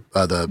battery,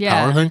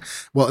 power thing.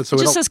 Well, so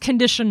it just says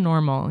condition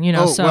normal,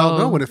 so. Well,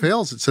 no, when it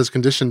fails, it says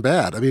condition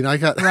bad. I mean, I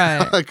got,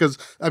 because,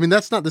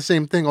 that's not the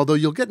same thing, although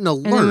you'll get an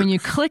alert. And then when you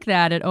click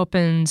that, it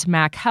opens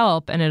Mac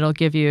Help and it'll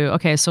give you,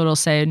 so it'll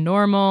say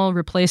normal,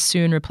 replace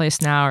soon, replace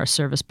now, or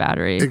service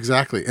battery.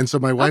 Exactly. And so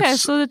my wife's. Okay,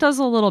 so it does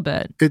a little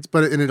bit.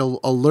 And it'll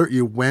alert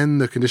you when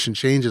the condition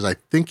changes. I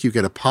think you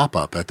get a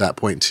pop-up at that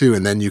point too,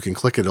 and then you can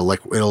click it.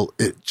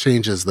 It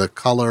changes the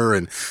color.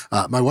 And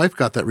my wife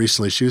got that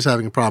recently. She was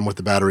having a problem with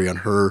the battery on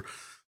her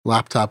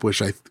laptop,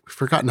 which I've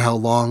forgotten how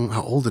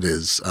old it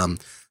is.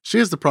 She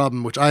has the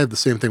problem, which I have the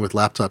same thing with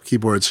laptop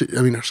keyboards.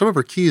 Some of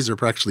her keys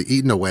are actually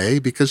eaten away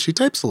because she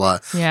types a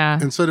lot. Yeah.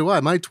 And so do I.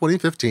 My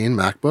 2015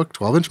 MacBook,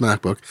 12-inch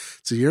MacBook,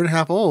 it's a year and a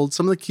half old.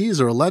 Some of the keys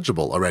are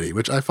illegible already,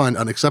 which I find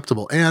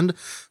unacceptable. And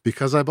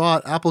because I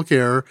bought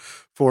AppleCare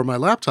for my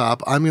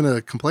laptop, I'm going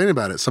to complain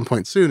about it at some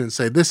point soon and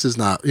say, this is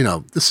not,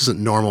 this isn't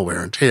normal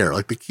wear and tear.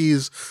 Like the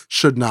keys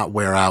should not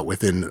wear out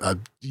within a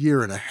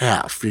year and a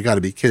half. You got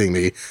to be kidding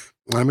me.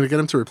 I'm going to get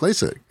them to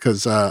replace it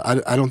because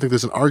I don't think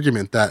there's an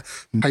argument that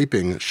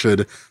typing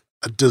should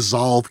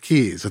dissolve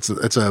keys.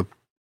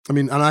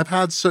 And I've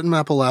had certain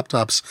Apple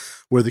laptops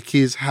where the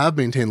keys have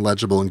maintained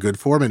legible and good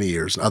for many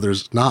years, and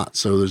others not.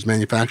 So there's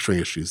manufacturing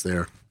issues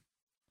there.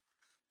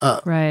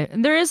 Right.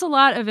 And there is a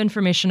lot of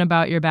information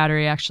about your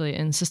battery actually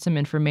in system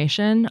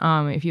information.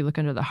 If you look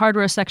under the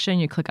hardware section,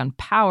 you click on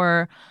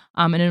power,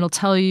 and it'll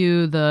tell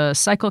you the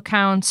cycle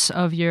counts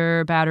of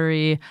your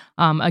battery,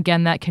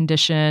 again, that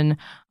condition,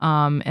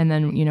 and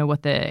then,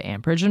 what the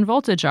amperage and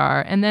voltage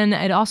are. And then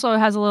it also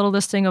has a little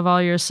listing of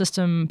all your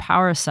system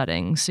power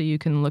settings. So you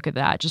can look at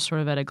that just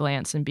sort of at a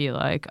glance and be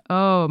like,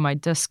 oh, my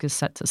disk is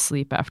set to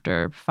sleep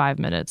after 5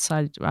 minutes.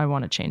 I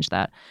want to change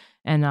that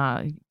and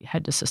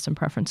head to system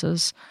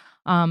preferences.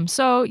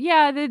 So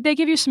yeah, they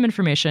give you some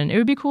information. It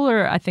would be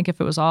cooler, I think,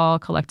 if it was all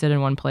collected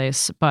in one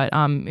place. But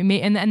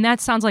and that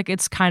sounds like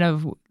it's kind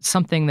of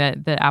something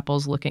that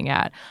Apple's looking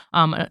at.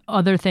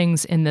 Other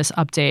things in this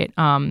update,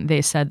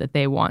 they said that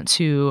they want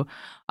to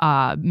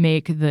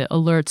make the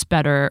alerts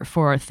better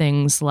for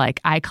things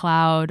like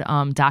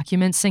iCloud,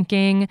 document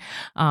syncing.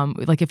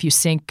 Like if you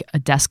sync a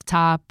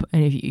desktop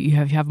and if you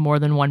have more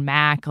than one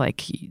Mac,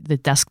 like the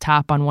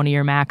desktop on one of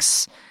your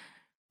Macs,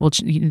 well,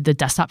 the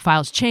desktop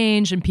files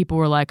changed and people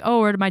were like,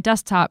 oh, where did my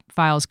desktop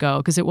files go?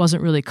 Because it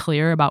wasn't really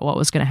clear about what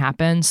was going to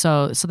happen.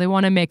 So they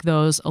want to make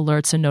those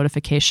alerts and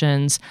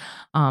notifications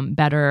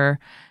better.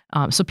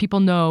 So people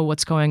know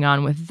what's going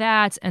on with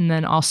that. And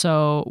then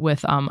also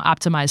with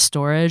optimized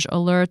storage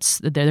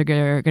alerts, they're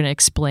going to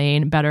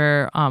explain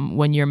better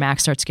when your Mac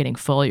starts getting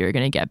full, you're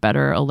going to get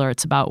better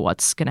alerts about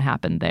what's going to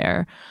happen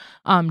there.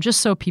 Just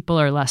so people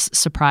are less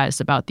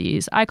surprised about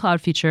these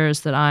iCloud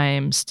features that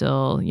I'm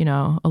still,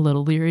 a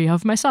little leery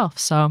of myself.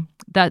 So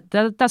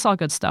that's all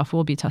good stuff.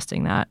 We'll be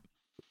testing that.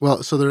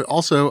 Well, so there are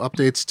also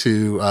updates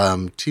to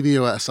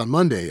tvOS on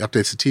Monday,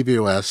 updates to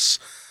tvOS,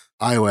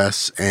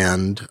 iOS,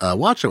 and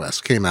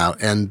watchOS came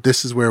out. And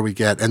this is where we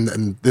get,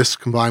 and this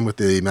combined with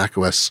the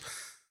macOS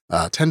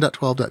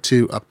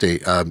 10.12.2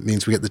 update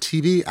means we get the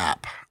TV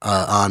app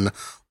on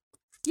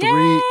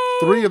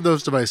three of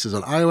those devices,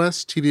 on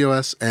iOS,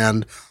 tvOS,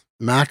 and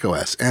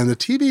macOS. And the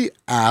TV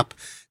app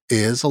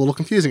is a little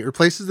confusing. It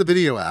replaces the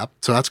video app,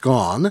 so that's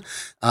gone.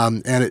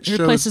 And it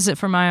replaces it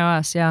from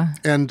iOS, yeah.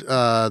 And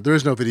there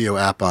is no video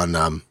app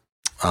on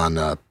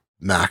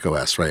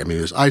macOS, right? I mean,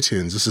 there's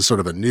iTunes. This is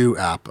sort of a new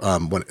app.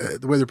 The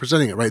way they're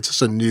presenting it, right? It's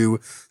just a new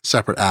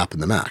separate app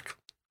in the Mac.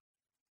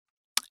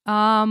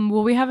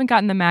 Well, we haven't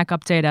gotten the Mac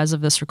update as of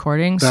this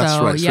recording,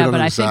 That's right. Yeah,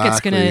 but I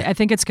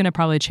think it's gonna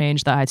probably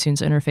change the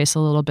iTunes interface a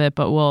little bit,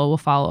 but we'll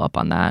follow up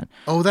on that.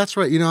 Oh, that's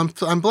right.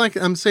 I'm blank.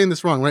 I'm saying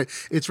this wrong, right?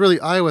 It's really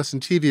iOS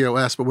and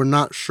tvOS, but we're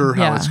not sure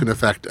how it's going to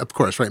affect, of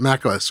course, right?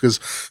 macOS,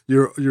 because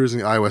you're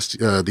using the iOS,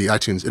 the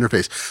iTunes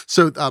interface.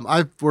 So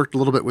I've worked a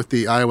little bit with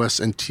the iOS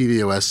and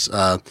tvOS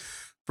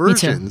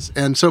versions,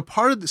 and so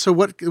one of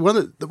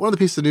the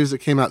pieces of news that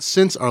came out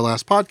since our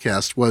last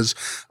podcast was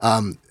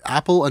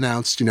Apple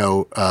announced,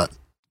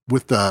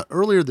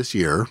 earlier this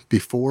year,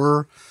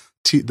 before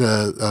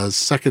the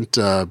second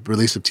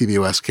release of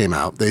tvOS came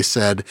out, they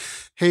said,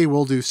 "Hey,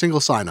 we'll do single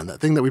sign-on. That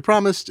thing that we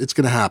promised, it's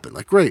going to happen."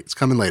 Like, great, it's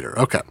coming later.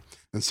 Okay.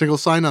 And single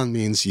sign-on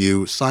means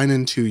you sign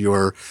into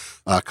your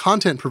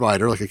content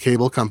provider, like a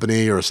cable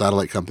company or a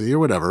satellite company or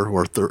whatever,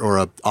 or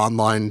an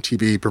online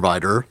TV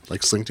provider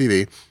like Sling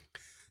TV.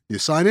 You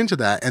sign into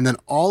that, and then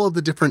all of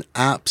the different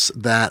apps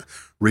that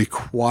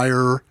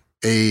require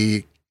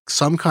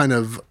some kind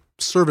of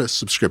service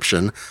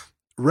subscription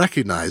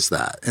recognize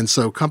that. And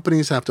so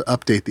companies have to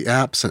update the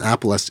apps, and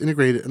Apple has to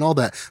integrate it and all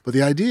that. But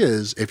the idea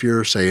is, if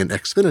you're, say, an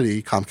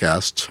Xfinity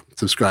Comcast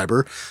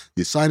subscriber,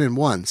 you sign in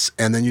once,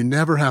 and then you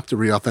never have to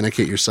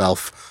re-authenticate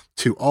yourself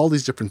to all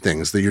these different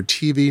things that your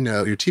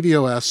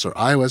tvOS or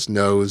iOS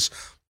knows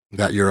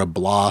that you're a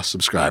blah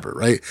subscriber,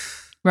 right?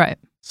 Right.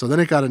 So then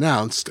it got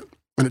announced.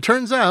 And it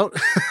turns out,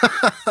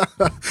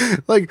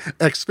 like,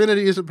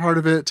 Xfinity isn't part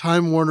of it.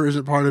 Time Warner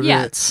isn't part of it.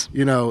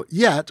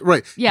 Yet,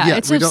 right? Yeah,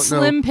 it's a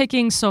slim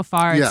pickings so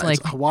far. Yeah, it's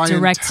like Hawaiian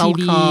DirecTV.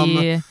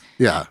 Telecom.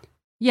 Yeah.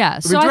 Yeah,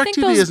 so I think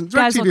those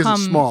guys will come. DirecTV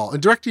isn't small.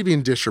 And DirecTV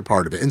and Dish are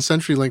part of it. And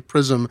CenturyLink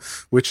Prism,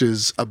 which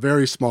is a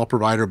very small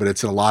provider, but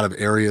it's in a lot of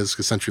areas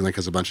because CenturyLink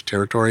has a bunch of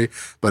territory.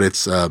 But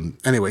it's,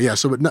 anyway, yeah,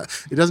 so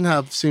it doesn't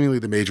have seemingly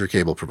the major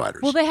cable providers.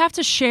 Well, they have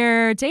to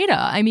share data.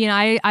 I mean,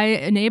 I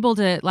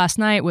enabled it last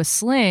night with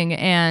Sling,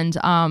 and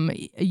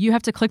you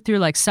have to click through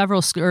like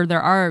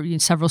there are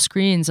several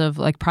screens of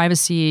like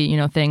privacy,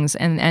 things,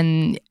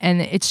 and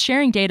it's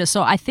sharing data.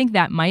 So I think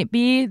that might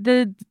be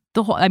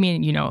the whole, I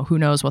mean, who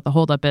knows what the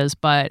holdup is,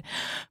 but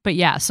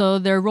yeah, so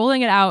they're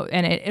rolling it out,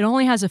 and it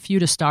only has a few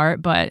to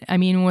start. But I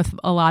mean, with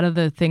a lot of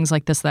the things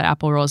like this that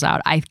Apple rolls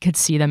out, I could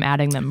see them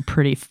adding them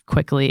pretty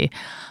quickly.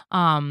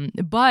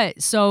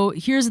 But so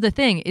here's the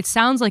thing. It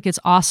sounds like it's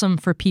awesome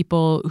for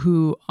people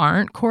who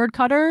aren't cord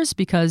cutters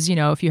because,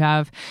 if you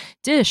have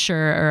Dish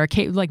or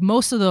like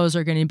most of those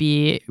are going to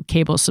be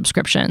cable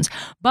subscriptions,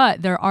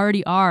 but there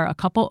already are a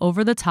couple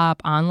over the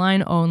top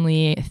online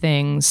only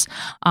things.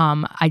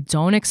 I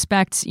don't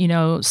expect,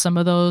 some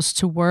of those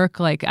to work.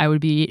 Like I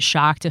would be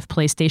shocked if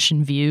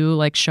PlayStation View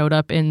like showed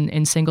up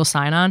in single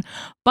sign on,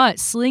 but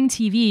Sling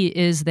TV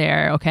is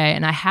there. Okay.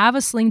 And I have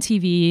a Sling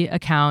TV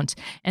account,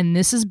 and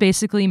this is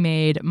basically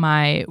made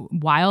my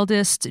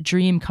wildest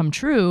dream come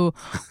true,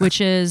 which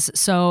is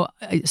so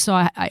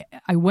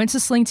I went to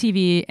Sling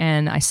TV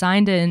and I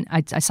signed in.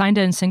 I signed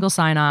in single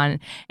sign on,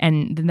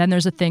 and then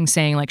there's a thing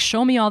saying like,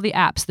 show me all the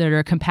apps that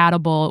are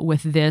compatible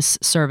with this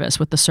service,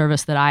 with the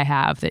service that I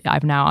have that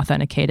I've now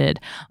authenticated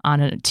on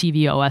a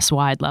tvOS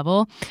wide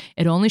level.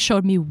 It only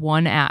showed me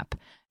one app,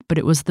 but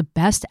it was the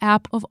best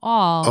app of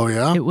all. Oh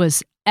yeah, it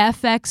was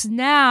FX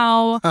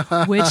Now,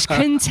 which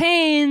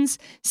contains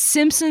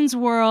Simpsons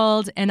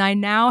World, and I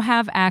now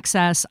have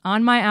access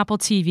on my Apple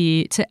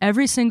TV to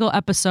every single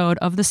episode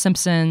of The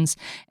Simpsons.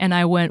 And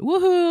I went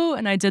woohoo,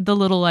 and I did the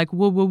little like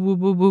woo woo woo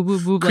woo woo woo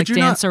woo like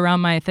dance around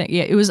my thing.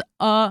 Yeah, it was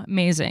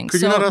amazing.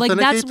 Could you not like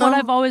that's though? what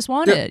I've always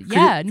wanted.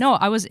 No,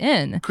 I was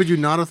in. Could you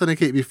not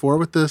authenticate before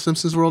with the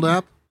Simpsons World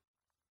app?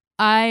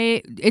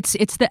 It's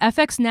the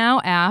FX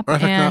Now app,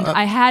 and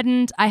I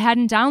hadn't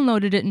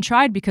downloaded it and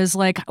tried because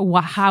like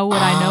how would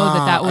I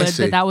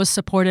know that was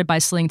supported by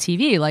Sling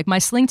TV? Like my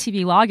Sling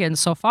TV login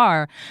so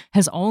far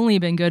has only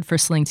been good for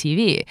Sling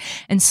TV,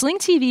 and Sling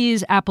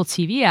TV's Apple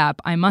TV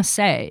app, I must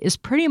say, is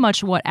pretty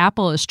much what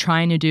Apple is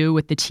trying to do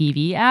with the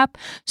TV app.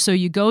 So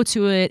you go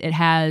to it,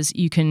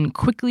 you can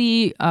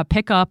quickly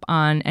pick up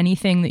on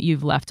anything that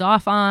you've left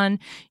off on.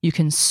 You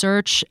can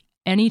search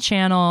any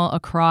channel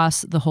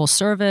across the whole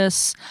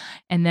service,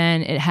 and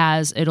then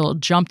it'll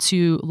jump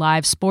to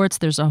live sports.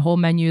 There's a whole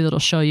menu that'll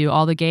show you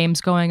all the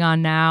games going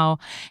on now,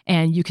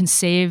 and you can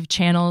save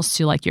channels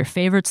to like your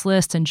favorites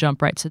list and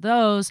jump right to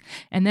those.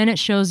 And then it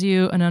shows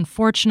you an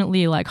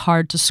unfortunately like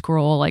hard to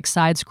scroll, like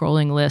side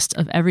scrolling list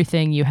of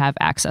everything you have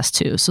access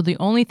to. So the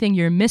only thing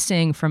you're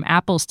missing from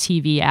Apple's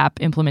TV app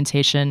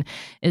implementation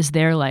is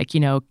their like,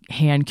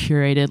 hand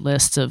curated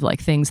list of like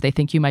things they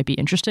think you might be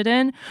interested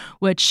in,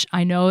 which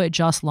I know it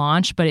just launched,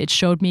 but it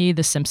showed me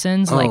The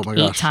Simpsons like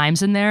 8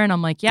 times in there, and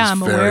I'm like,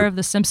 I'm aware of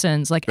The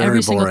Simpsons. Like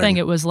every single thing,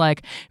 it was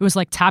like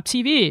top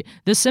TV,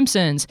 The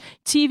Simpsons,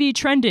 TV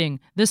trending,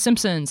 The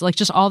Simpsons, like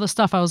just all the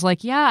stuff. I was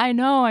like, I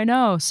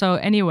know. So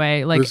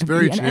anyway, like,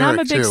 and I'm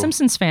a big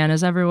Simpsons fan,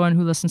 as everyone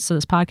who listens to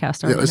this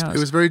podcast already knows. It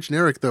was very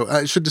generic, though.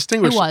 I should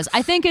distinguish. It was.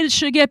 I think it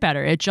should get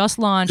better. It just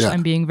launched.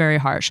 I'm being very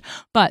harsh,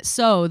 but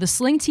so the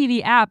Sling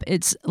TV app,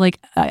 it's like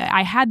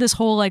I had this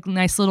whole like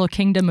nice little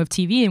kingdom of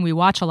TV, and we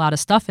watch a lot of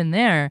stuff in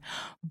there.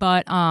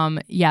 But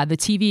the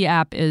TV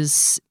app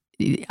is,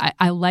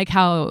 I like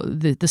how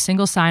the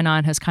single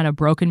sign-on has kind of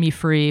broken me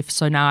free.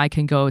 So now I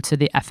can go to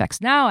the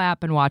FX Now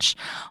app and watch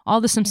all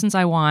the Simpsons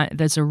I want.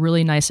 There's a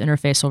really nice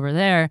interface over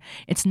there.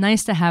 It's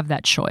nice to have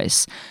that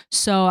choice.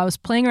 So I was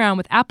playing around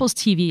with Apple's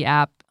TV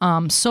app.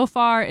 So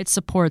far, it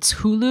supports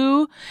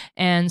Hulu,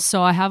 and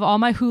so I have all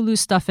my Hulu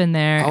stuff in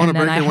there. I want to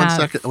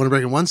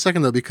break in 1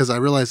 second, though, because I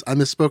realized I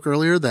misspoke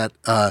earlier that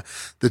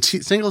the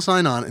single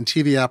sign-on and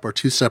TV app are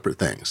two separate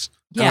things.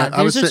 Yeah,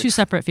 those are two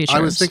separate features.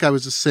 I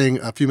was just saying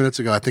a few minutes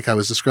ago, I think I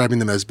was describing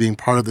them as being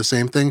part of the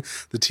same thing.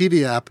 The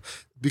TV app,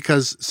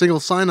 because single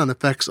sign-on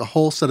affects a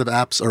whole set of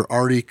apps are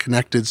already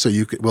connected, so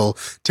you will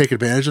take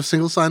advantage of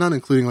single sign-on,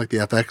 including like the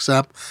FX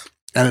app,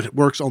 and it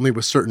works only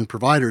with certain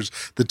providers.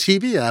 The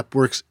TV app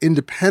works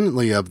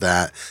independently of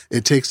that.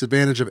 It takes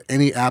advantage of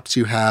any apps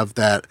you have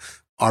that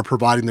are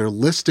providing their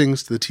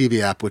listings to the TV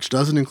app, which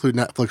doesn't include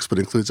Netflix, but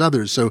includes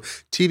others. So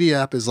TV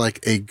app is like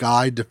a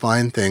guide to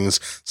find things.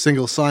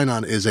 Single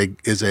sign-on is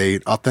a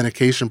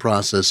authentication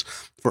process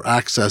for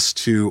access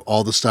to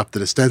all the stuff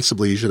that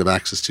ostensibly you should have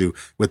access to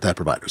with that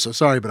provider. So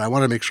sorry, but I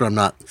want to make sure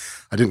I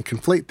didn't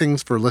conflate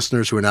things for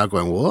listeners who are now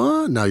going,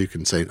 what? Now you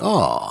can say,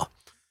 oh.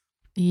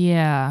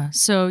 Yeah.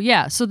 So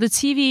the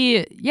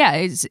TV,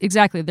 it's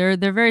exactly. They're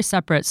very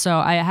separate. So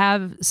I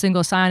have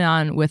single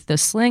sign-on with the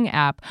Sling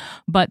app,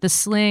 but the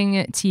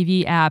Sling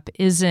TV app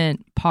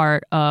isn't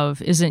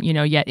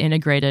yet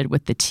integrated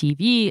with the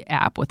TV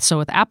app.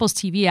 With Apple's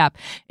TV app,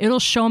 it'll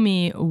show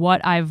me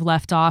what I've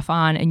left off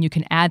on, and you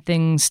can add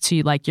things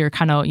to like your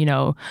kind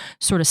of,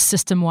 sort of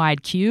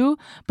system-wide queue,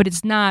 but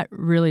it's not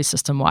really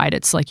system-wide.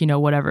 It's like,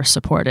 whatever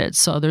supported.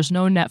 So there's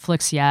no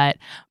Netflix yet,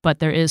 but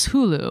there is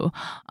Hulu.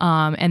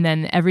 And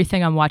then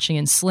everything I'm watching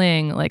in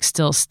Sling like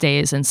still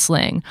stays in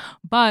Sling.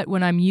 But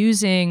when I'm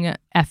using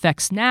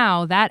FX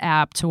Now, that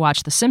app, to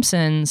watch The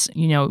Simpsons,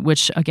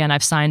 which again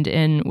I've signed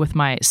in with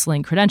my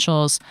Sling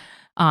credentials,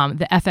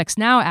 the FX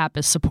Now app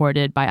is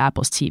supported by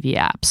Apple's TV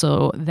app.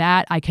 So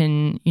that I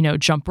can,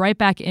 jump right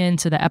back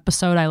into the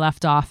episode I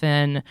left off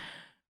in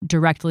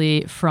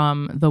directly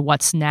from the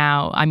What's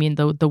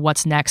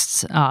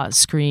Next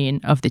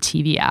screen of the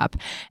TV app.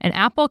 And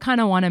Apple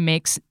kind of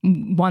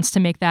wants to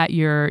make that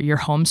your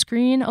home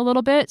screen a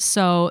little bit.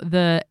 So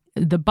the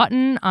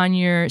button on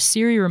your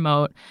Siri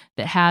remote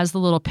that has the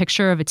little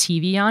picture of a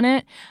TV on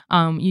it,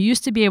 you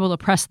used to be able to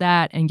press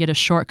that and get a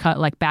shortcut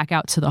like back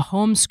out to the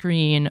home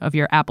screen of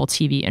your Apple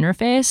TV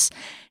interface.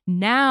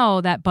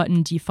 Now that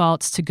button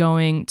defaults to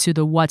going to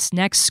the What's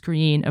Next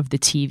screen of the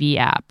TV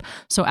app.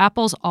 So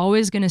Apple's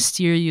always going to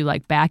steer you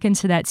like back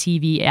into that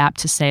TV app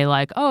to say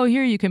like, oh,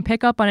 here you can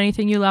pick up on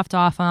anything you left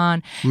off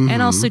on,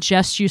 and I'll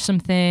suggest you some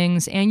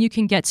things, and you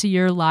can get to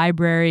your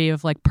library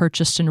of like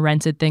purchased and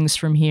rented things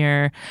from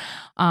here.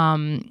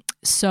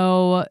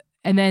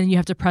 And then you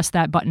have to press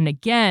that button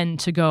again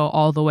to go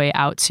all the way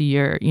out to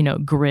your,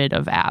 grid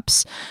of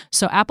apps.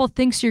 So Apple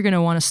thinks you're going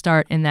to want to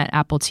start in that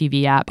Apple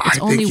TV app. It's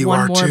only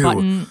one more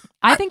button.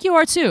 I think you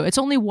are too. It's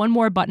only one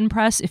more button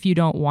press if you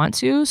don't want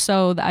to.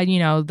 So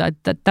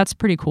that's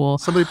pretty cool.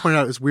 Somebody pointed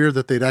out it's weird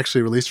that they'd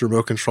actually released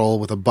remote control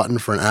with a button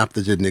for an app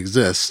that didn't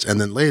exist,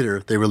 and then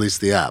later they released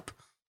the app.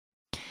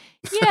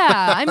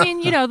 Yeah, I mean,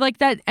 like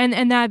that,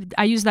 and that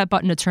I use that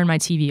button to turn my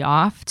TV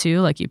off too.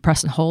 Like you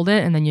press and hold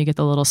it, and then you get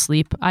the little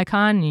sleep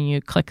icon, and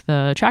you click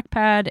the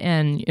trackpad,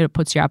 and it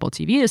puts your Apple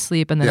TV to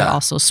sleep, and then it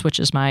also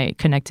switches my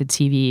connected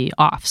TV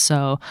off.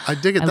 So I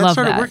dig it. That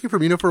started working for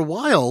me. For a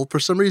while, for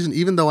some reason,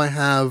 even though I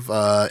have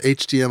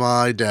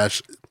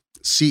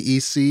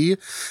HDMI-CEC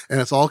and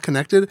it's all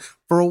connected,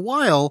 for a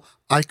while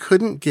I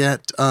couldn't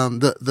get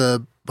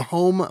the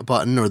home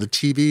button or the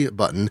TV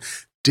button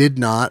did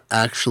not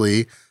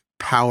actually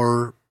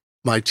power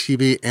my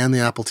TV and the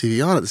Apple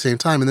TV on at the same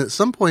time. And at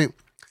some point,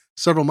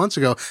 several months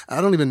ago,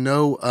 I don't even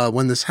know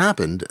when this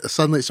happened,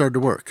 suddenly it started to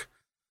work.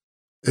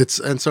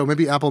 And so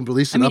maybe Apple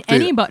released an update.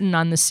 Any button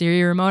on the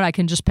Siri remote, I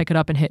can just pick it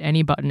up and hit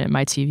any button and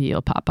my TV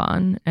will pop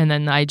on. And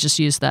then I just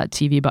use that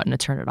TV button to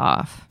turn it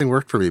off. It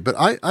worked for me. But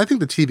I think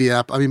the TV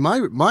app,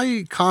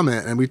 my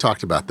comment, and we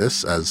talked about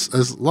this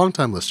as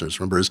longtime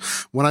listeners, remember, is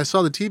when I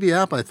saw the TV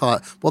app, I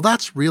thought, well,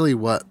 that's really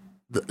what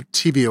the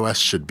tvOS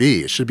should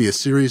be. It should be a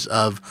series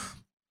of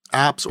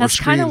apps or screens. That's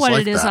kind of what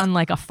like it is that. On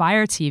like a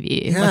Fire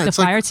TV. Yeah, like the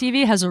Fire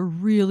TV has a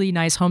really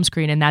nice home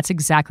screen, and that's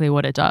exactly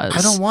what it does.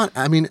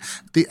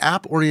 The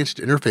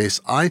app-oriented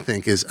interface, I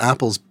think, is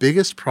Apple's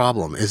biggest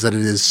problem, is that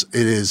it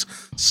is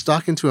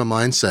stuck into a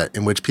mindset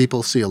in which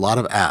people see a lot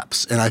of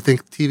apps. And I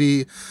think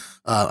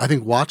I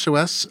think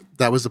watchOS,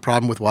 that was the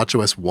problem with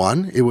watchOS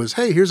 1. It was,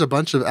 hey, here's a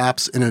bunch of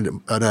apps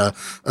in a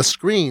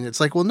screen. It's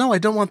like, well, no, I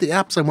don't want the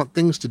apps. I want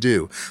things to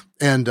do.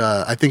 And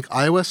I think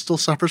iOS still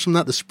suffers from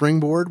that. The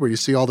Springboard, where you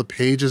see all the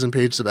pages and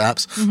pages of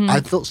apps,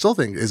 I still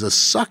think is a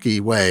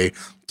sucky way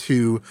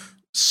to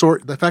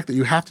sort. The fact that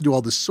you have to do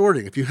all this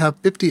sorting. If you have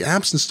 50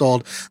 apps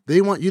installed,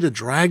 they want you to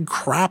drag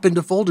crap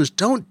into folders.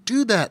 Don't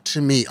do that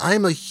to me.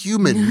 I'm a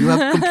human. You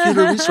have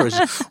computer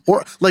resources.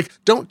 Or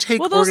don't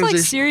take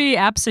those Siri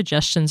app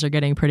suggestions are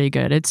getting pretty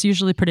good. It's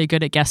usually pretty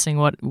good at guessing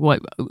what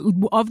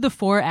of the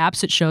 4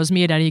 apps it shows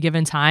me at any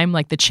given time,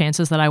 like the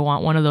chances that I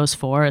want one of those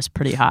 4 is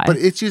pretty high. But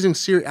it's using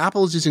Siri.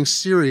 Apple is using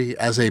Siri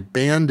as a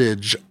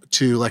bandage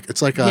to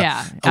it's like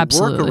a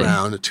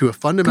workaround to a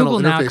fundamental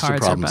Google interface Now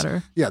cards problems. Are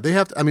better. Yeah, they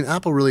have to,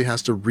 Apple really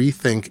has to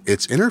rethink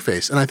its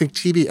interface. And I think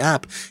TV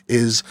app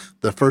is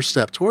the first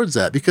step towards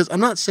that, because I'm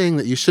not saying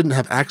that you shouldn't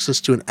have access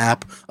to an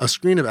app, a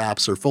screen of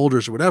apps or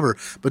folders or whatever,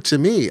 but to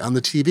me on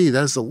the TV,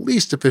 that is the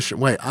least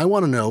efficient way. I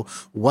want to know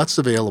what's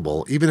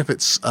available, even if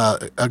it's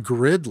a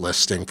grid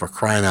listing, for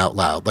crying out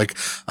loud.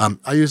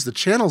 I use the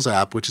Channels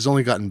app, which has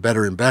only gotten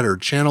better and better.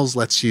 Channels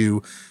lets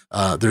you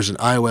there's an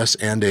iOS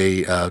and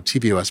a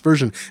tvOS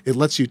version. It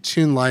lets you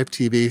tune live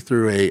TV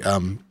through a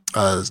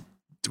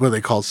what are they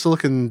called?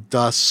 Silicon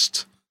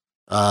Dust.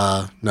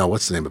 No,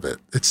 what's the name of it?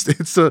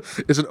 It's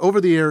an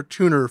over-the-air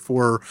tuner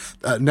for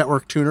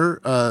network tuner.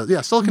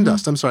 Silicon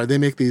Dust. I'm sorry. They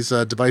make these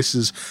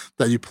devices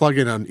that you plug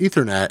in on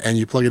Ethernet, and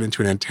you plug it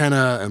into an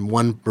antenna, and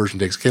one version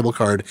takes a cable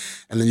card,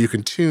 and then you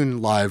can tune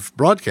live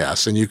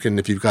broadcasts. And you can,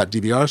 if you've got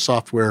DVR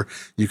software,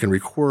 you can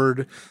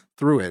record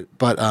through it,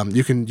 but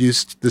you can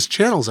use this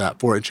Channels app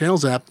for it.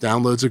 Channels app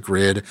downloads a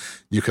grid.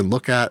 You can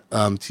look at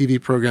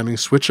TV programming,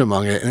 switch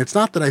among it. And it's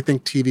not that I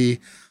think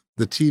the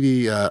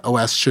TV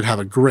OS should have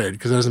a grid,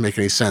 because it doesn't make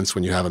any sense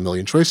when you have a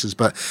million choices,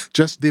 but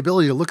just the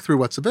ability to look through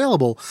what's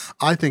available,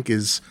 I think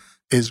is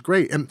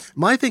great. And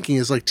my thinking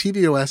is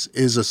tvOS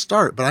is a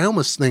start, but I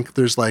almost think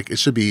there's it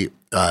should be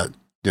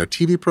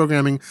TV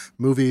programming,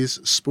 movies,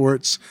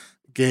 sports,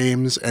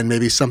 games, and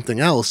maybe something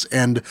else.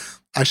 And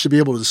I should be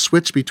able to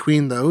switch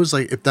between those.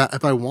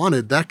 If I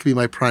wanted, that could be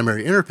my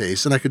primary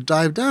interface, and I could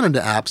dive down into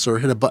apps or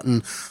hit a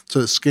button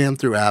to scan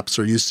through apps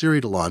or use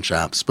Siri to launch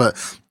apps.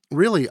 But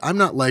really, I'm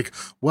not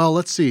well,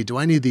 let's see, do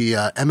I need the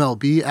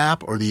MLB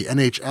app or the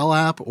NHL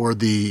app or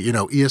the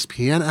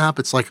ESPN app?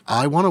 It's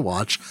I want to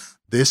watch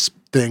this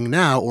thing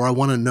now, or I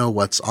want to know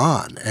what's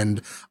on.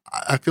 And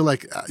I feel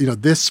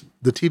the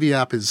TV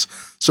app is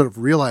sort of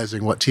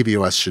realizing what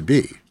tvOS should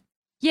be.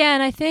 Yeah,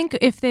 and I think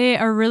if they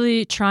are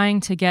really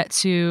trying to get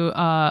to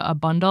a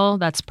bundle,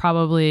 that's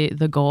probably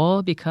the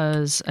goal,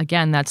 because,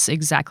 again, that's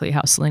exactly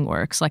how Sling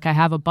works. I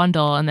have a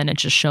bundle, and then it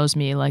just shows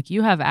me,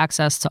 you have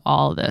access to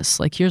all of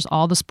this. Here's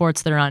all the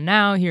sports that are on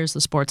now. Here's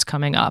the sports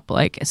coming up.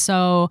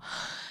 So...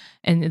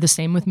 And the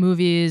same with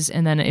movies.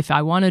 And then if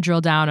I want to drill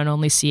down and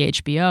only see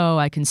HBO,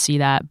 I can see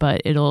that, but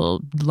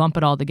it'll lump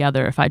it all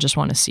together if I just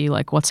want to see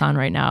what's on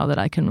right now that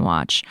I can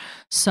watch.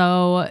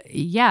 So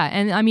yeah.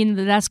 And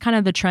that's kind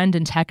of the trend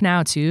in tech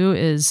now too,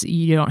 is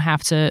you don't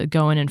have to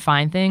go in and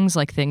find things.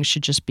 Things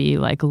should just be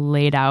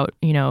laid out,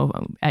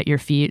 at your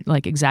feet,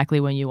 exactly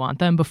when you want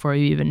them before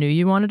you even knew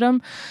you wanted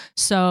them.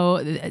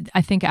 So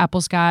I think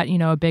Apple's got,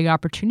 a big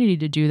opportunity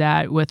to do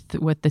that with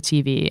the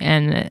TV,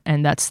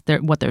 and that's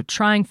what they're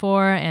trying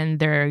for. And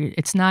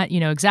it's not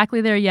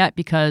exactly there yet,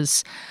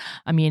 because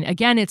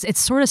again, it's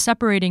sort of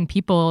separating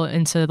people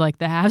into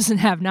the haves and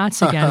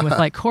have-nots again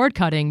with cord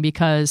cutting,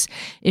 because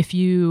if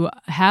you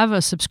have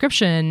a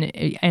subscription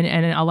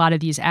and a lot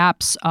of these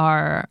apps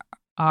are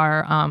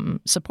are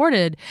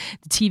supported,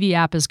 the TV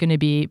app is going to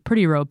be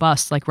pretty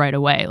robust, like right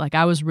away. Like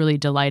I was really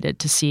delighted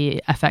to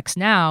see FX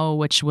Now,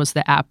 which was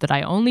the app that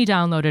I only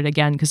downloaded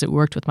again because it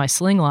worked with my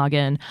Sling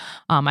login.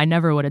 I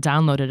never would have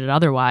downloaded it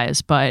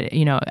otherwise, but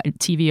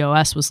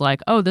tvOS was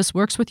like, oh, this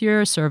works with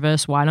your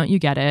service. Why don't you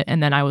get it?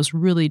 And then I was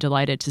really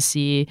delighted to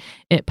see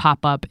it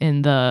pop up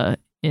in the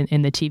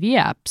TV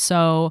app.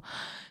 So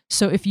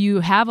if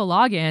you have a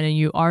login and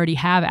you already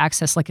have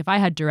access, like if I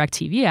had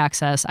DirecTV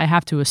access, I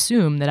have to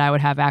assume that I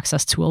would have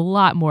access to a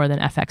lot more than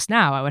FX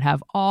Now. I would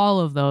have all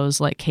of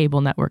those like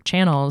cable network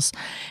channels,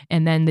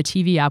 and then the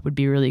TV app would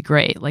be really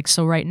great. Like,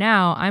 so right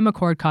now I'm a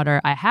cord cutter.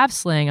 I have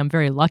Sling. I'm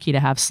very lucky to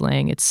have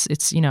Sling.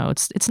 It's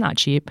not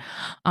cheap.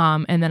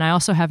 And then I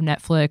also have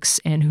Netflix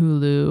and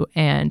Hulu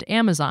and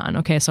Amazon.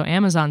 Okay, so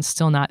Amazon's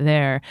still not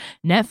there.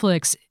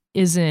 Netflix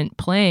isn't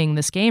playing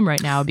this game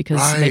right now because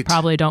they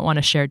probably don't want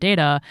to share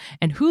data,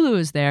 and Hulu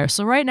is there.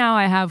 So right now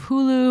I have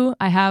Hulu,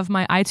 I have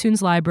my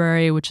iTunes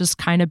library, which is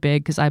kind of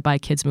big because I buy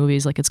kids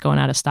movies like it's going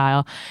out of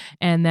style,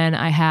 and then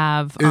I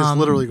have it is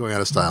literally going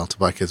out of style to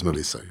buy kids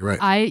movies, so you're right.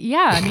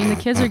 I mean the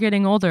kids are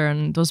getting older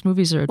and those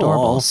movies are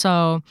adorable.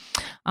 So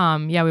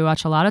we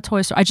watch a lot of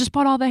Toy Story. I just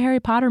bought all the Harry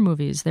Potter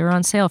movies. They were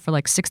on sale for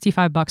like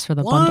 $65 for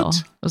the bundle.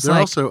 It was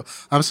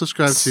I'm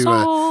subscribed to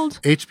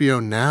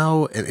HBO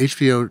Now, and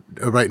HBO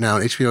right now,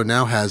 and HBO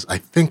Now has, I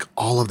think,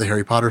 all of the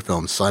Harry Potter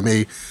films, so I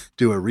may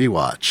do a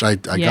rewatch. I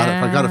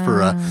got it for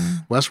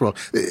Westworld.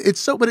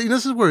 But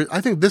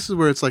this is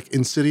where it's like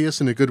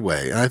insidious in a good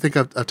way. And I think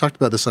I've talked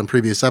about this on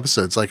previous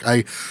episodes. Like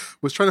I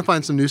was trying to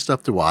find some new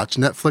stuff to watch.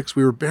 Netflix,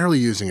 we were barely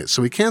using it,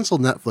 so we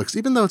canceled Netflix,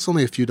 even though it's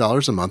only a few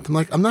dollars a month. I'm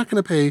like, I'm not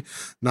going to pay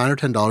 $9 or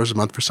 $10 a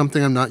month for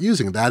something I'm not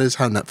using. That is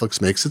how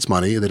Netflix makes its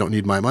money. They don't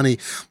need my money.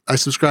 I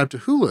subscribe to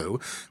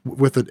Hulu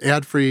with an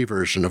ad-free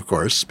version, of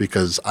course,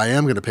 because I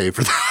am going to pay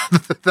for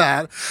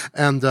that.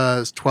 And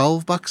it's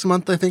 $12 a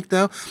month, I think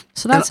now.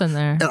 So that's in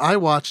there. And I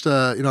watched,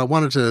 I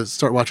wanted to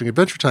start watching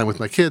Adventure Time with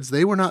my kids.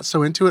 They were not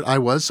so into it. I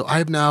was. So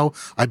I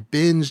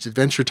binged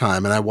Adventure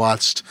Time, and I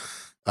watched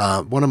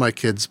one of my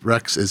kids,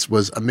 Rex,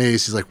 was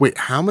amazed. He's like, wait,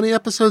 how many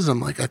episodes? And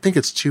I'm like, I think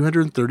it's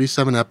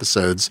 237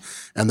 episodes,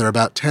 and they're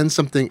about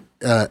 10-something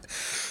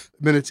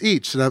minutes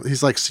each. And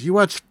he's like, so you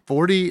watched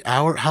 40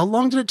 hours? How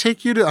long did it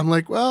take you to? I'm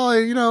like, well,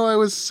 I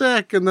was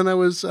sick, and then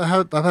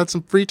I've had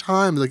some free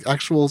time, like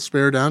actual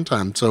spare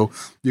downtime, so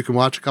you can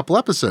watch a couple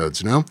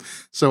episodes,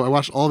 So I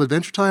watched all of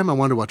Adventure Time. I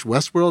wanted to watch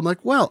Westworld. I'm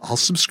like, well, I'll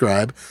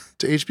subscribe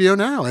to HBO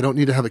Now. I don't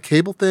need to have a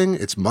cable thing.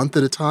 It's month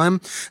at a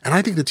time. And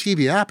I think the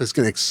TV app is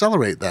going to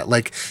accelerate that.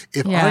 Like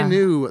if I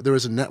knew there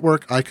was a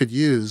network I could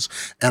use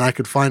and I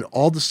could find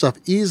all the stuff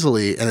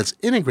easily and it's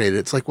integrated,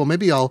 it's like, well,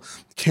 maybe I'll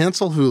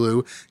cancel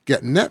Hulu,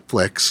 get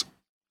Netflix,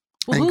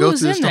 and go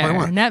through the stuff I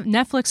want.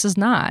 Netflix is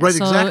not. Right,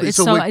 exactly.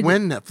 So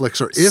when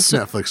Netflix, or if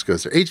Netflix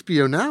goes there,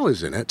 HBO Now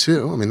is in it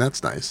too. I mean,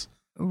 that's nice.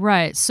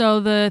 Right. So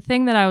the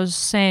thing that I was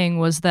saying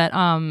was that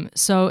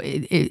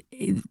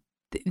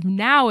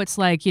now it's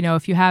like,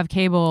 if you have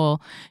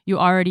cable, it's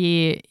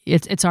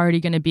already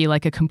going to be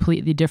like a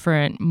completely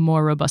different,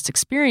 more robust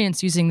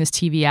experience using this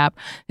TV app.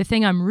 The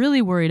thing I'm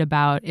really worried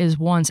about is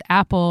once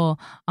Apple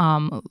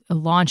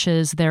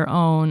launches their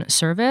own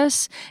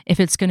service, if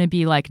it's going to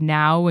be like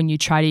now when you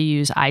try to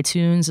use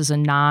iTunes as a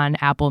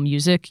non-Apple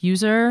Music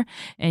user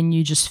and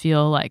you just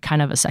feel like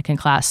kind of a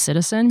second-class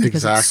citizen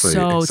because it's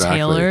so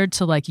tailored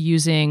to like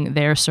using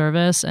their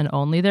service and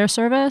only their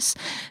service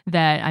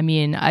that, I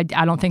mean, I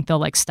don't think they'll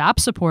like stop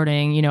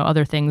supporting,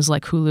 other things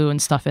like Hulu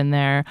and stuff in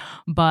there.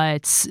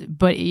 But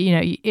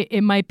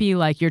it might be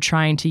like you're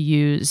trying to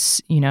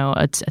use,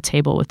 a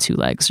table with two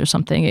legs or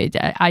something.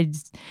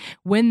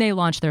 When they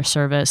launch their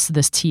service,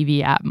 this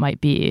TV app might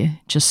be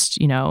just,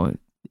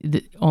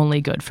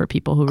 only good for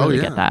people who really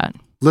get that.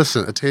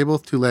 Listen, a table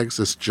with two legs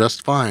is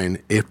just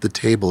fine if the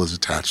table is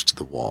attached to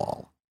the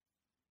wall.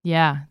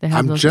 Yeah, they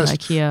have those at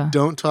IKEA.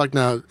 Don't talk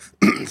now.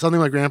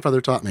 Something my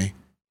grandfather taught me,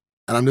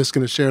 and I'm just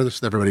going to share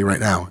this with everybody right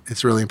now.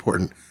 It's really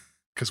important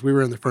because we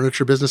were in the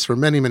furniture business for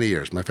many, many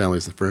years. My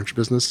family's in the furniture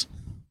business.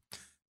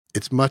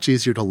 It's much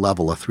easier to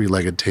level a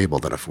three-legged table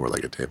than a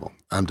four-legged table.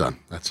 I'm done.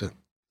 That's it.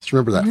 Just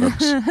remember that,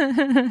 folks.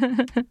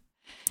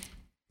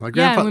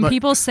 When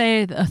people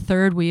say a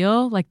third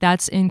wheel, like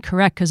that's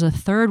incorrect because a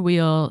third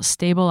wheel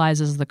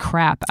stabilizes the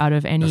crap out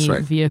of any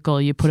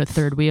vehicle you put a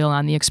third wheel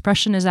on. The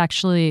expression is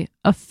actually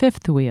a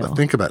fifth wheel. But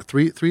think about it.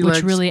 Three which legs.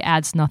 Which really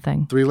adds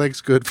nothing. 3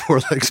 legs good, 4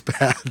 legs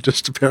bad,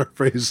 just to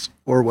paraphrase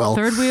Orwell.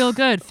 Third wheel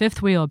good,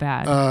 fifth wheel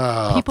bad.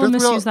 People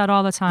misuse that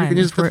all the time. You can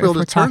use the fifth wheel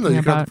to turn, though.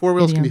 The 4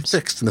 wheels can be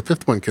fixed, and the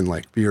fifth one can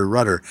be your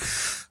rudder.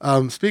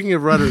 Speaking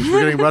of rudders,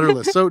 we're getting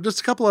rudderless. So just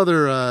a couple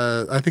other,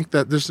 I think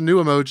that there's a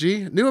new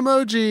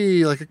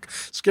emoji, like a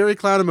scary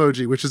clown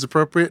emoji, which is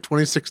appropriate,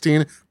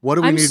 2016. What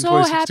do we need in 2016?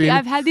 I'm so happy.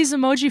 I've had these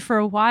emoji for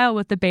a while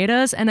with the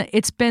betas, and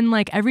it's been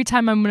like every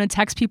time I'm going to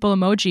text people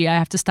emoji, I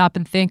have to stop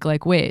and think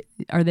like, wait,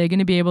 are they going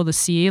to be able to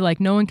see? Like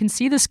no one can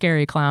see the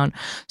scary clown.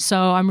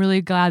 So I'm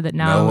really glad that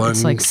now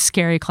it's like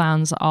scary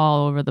clowns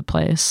all over the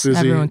place. Susie,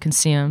 everyone can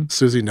see them.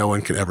 Susie, no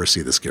one can ever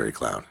see the scary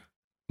clown.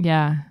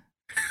 Yeah.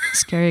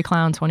 Scary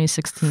Clown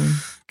 2016.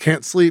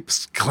 Can't sleep.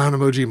 Clown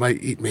emoji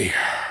might eat me.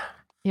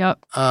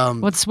 Yep.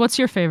 What's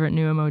your favorite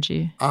new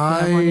emoji?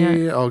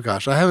 Oh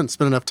gosh, I haven't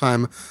spent enough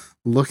time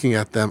looking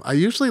at them. I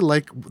usually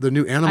like the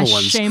new animal ones.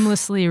 I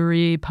shamelessly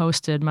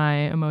reposted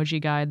my emoji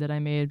guide that I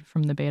made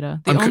from the beta.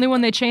 The only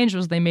one they changed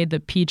was they made the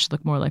peach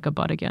look more like a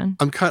butt again.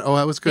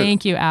 That was good.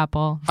 Thank you,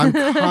 Apple.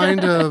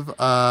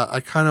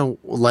 I kind of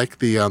like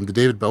the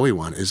David Bowie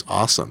one is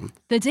awesome.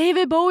 The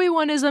David Bowie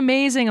one is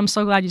amazing. I'm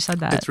so glad you said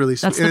that. It's really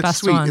sweet. That's the best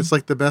sweet. One. It's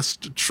like the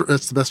best.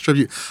 It's the best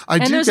tribute.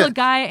 There's a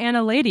guy and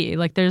a lady.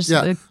 Like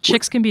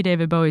chicks can be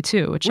David Bowie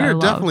too, which I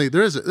love. Definitely.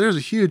 There's a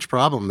huge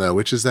problem though,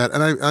 which is that,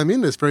 and I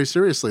mean this very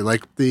seriously.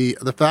 Like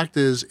the fact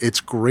is, it's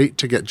great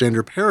to get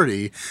gender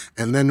parity,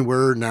 and then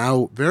we're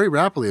now very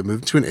rapidly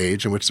moving to an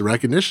age in which the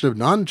recognition of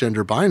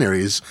non-gender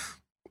binaries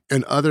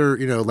and other,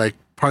 like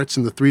parts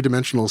in the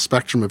three-dimensional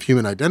spectrum of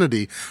human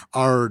identity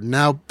are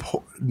now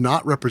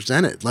not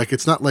represented. Like,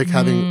 it's not like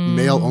having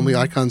male-only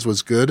icons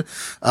was good,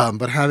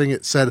 but having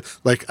it said,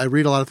 like, I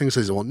read a lot of things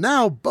that say, well,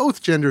 now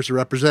both genders are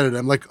represented.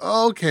 I'm like,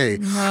 okay,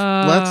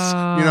 let's,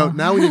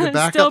 now we need to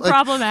back still up. Like,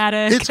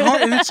 problematic. It's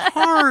hard, and it's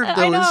hard,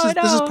 though. I know.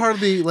 This is part of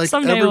the, like,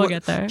 someday we'll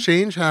get there.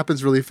 Change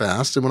happens really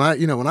fast. And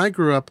when I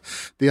grew up,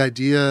 the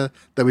idea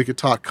that we could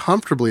talk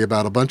comfortably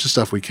about a bunch of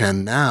stuff we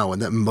can now,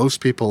 and that most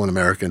people in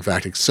America, in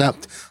fact,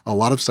 accept a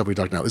lot of stuff we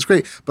talk now is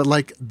great. But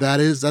like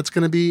that's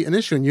going to be an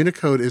issue. And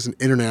Unicode is an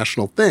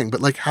international thing.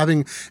 But like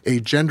having a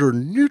gender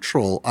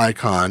neutral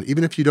icon,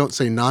 even if you don't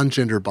say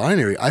non-gender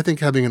binary, I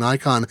think having an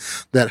icon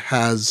that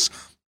has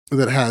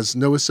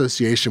no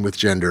association with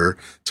gender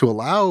to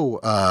allow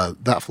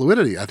that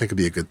fluidity, I think would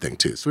be a good thing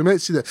too. So we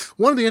might see that.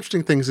 One of the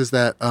interesting things is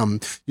that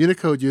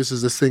Unicode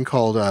uses this thing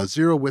called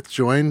zero with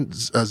join,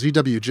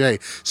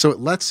 ZWJ, so it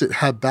lets it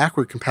have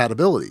backward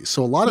compatibility.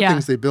 So a lot of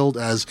things they build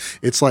as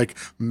it's like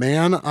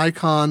man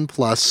icon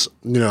plus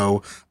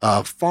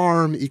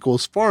farm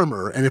equals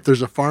farmer, and if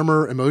there's a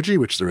farmer emoji,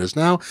 which there is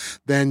now,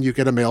 then you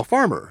get a male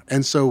farmer.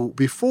 And so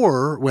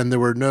before, when they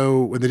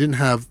didn't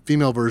have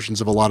female versions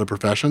of a lot of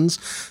professions,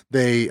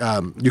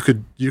 you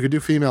could do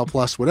female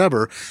plus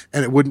whatever,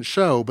 and it wouldn't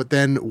show. But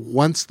then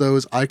once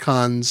those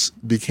icons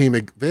became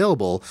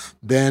available,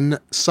 then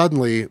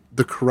suddenly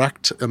the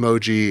correct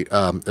emoji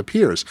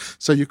appears.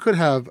 So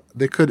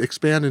they could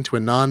expand into a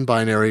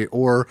non-binary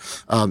or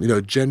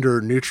gender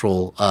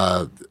neutral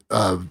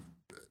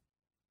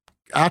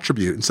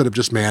attribute instead of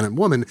just man and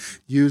woman.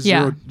 Use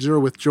zero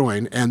with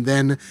join, and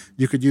then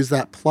you could use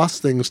that plus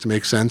things to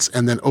make sense,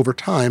 and then over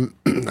time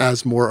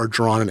as more are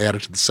drawn and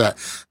added to the set,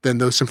 then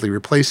those simply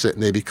replace it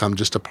and they become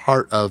just a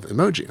part of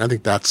emoji. And I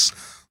think that's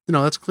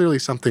clearly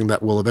something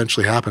that will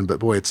eventually happen, but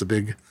boy, it's a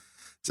big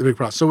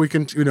process. So we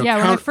can when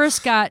I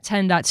first got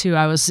 10.2,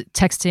 I was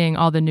texting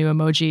all the new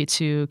emoji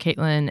to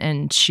Caitlin,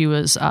 and she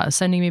was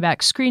sending me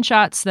back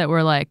screenshots that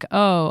were like,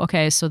 oh,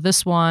 okay, so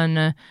this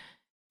one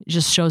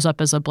just shows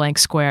up as a blank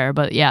square.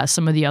 But yeah,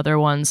 some of the other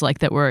ones like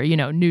that were,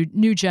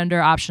 new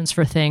gender options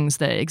for things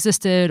that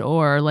existed,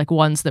 or like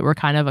ones that were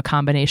kind of a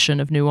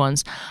combination of new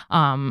ones,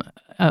 of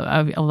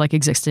like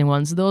existing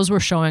ones. Those were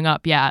showing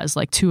up, as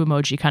like two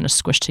emoji kind of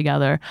squished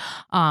together.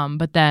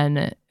 But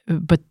there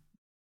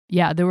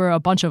were a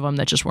bunch of them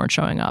that just weren't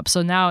showing up.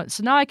 So now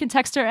I can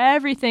text her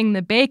everything: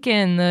 the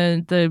bacon,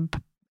 the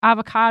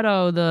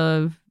avocado,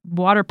 the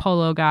water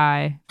polo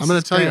guy. I'm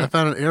going to tell you, I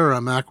found an error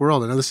on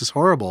Macworld. I know this is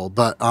horrible,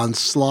 but on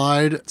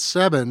slide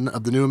 7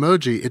 of the new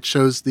emoji, it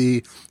shows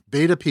the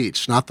beta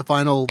peach, not the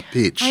final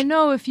peach. I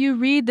know. If you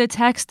read the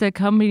text that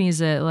accompanies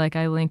it, like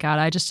I link out,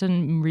 I just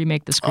didn't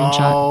remake the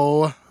screenshot.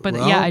 Oh, but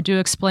I do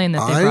explain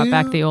that they brought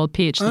back the old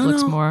peach that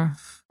looks more.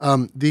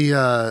 I'll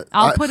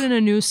put in a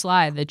new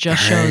slide that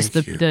just shows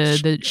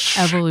the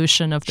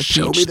evolution of the peach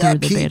through the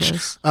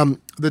betas.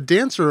 The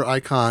dancer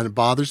icon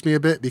bothers me a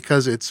bit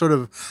because it's sort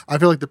of, I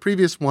feel like the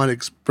previous one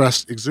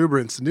expressed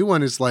exuberance. The new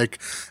one is like,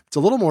 it's a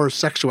little more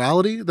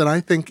sexuality than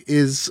I think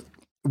is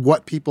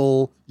what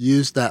people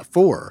use that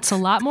for. It's a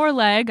lot more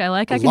leg.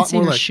 I can see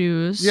her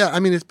shoes. Yeah,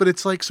 I mean,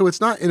 it's like, so it's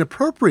not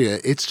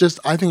inappropriate. It's just,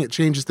 I think it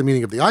changes the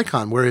meaning of the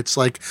icon, where it's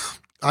like,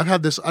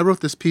 I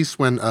wrote this piece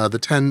when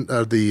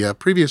the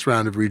previous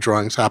round of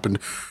redrawings happened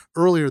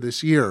earlier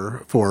this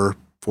year for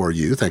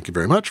you. Thank you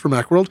very much, for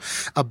Macworld,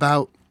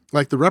 about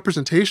like the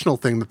representational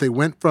thing that they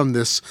went from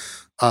this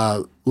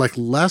like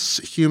less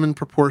human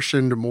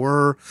proportioned,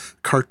 more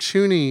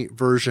cartoony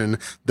version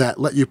that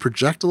let you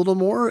project a little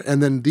more,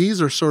 and then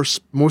these are sort of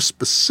more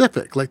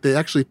specific. Like they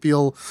actually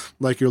feel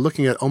like you're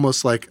looking at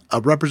almost like a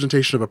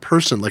representation of a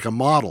person, like a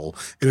model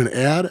in an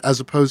ad, as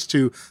opposed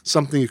to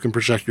something you can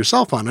project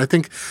yourself on. I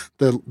think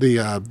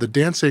the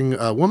dancing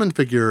woman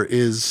figure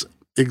is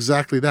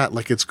exactly that.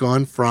 Like it's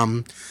gone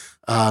from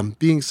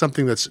being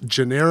something that's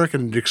generic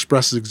and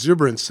expresses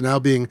exuberance to now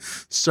being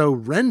so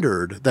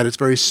rendered that it's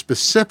very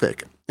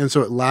specific. And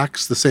so it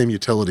lacks the same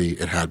utility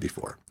it had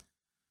before.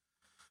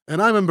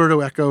 And I'm Umberto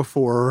Eco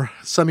for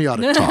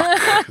Semiotic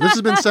Talk. This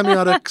has been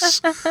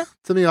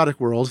Semiotic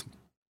World.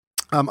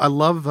 I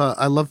love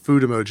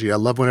food emoji. I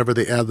love whenever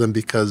they add them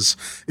because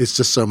it's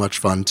just so much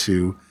fun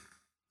to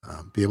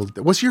be able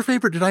to. What's your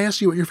favorite? Did I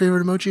ask you what your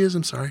favorite emoji is?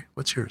 I'm sorry.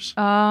 What's yours?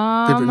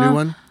 Favorite new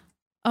one?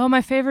 Oh,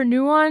 my favorite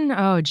new one?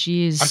 Oh,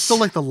 geez. I still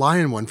like the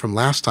lion one from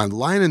last time. The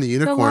lion and the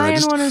unicorn. The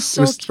lion one is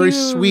so it was cute. Very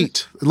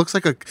sweet. It looks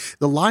like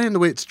the lion, the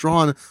way it's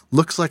drawn,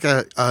 looks like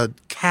a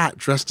cat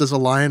dressed as a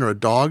lion or a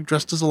dog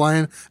dressed as a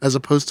lion as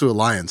opposed to a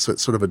lion. So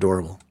it's sort of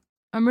adorable.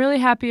 I'm really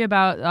happy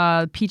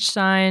about peace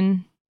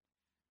sign.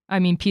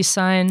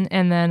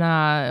 And then,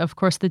 of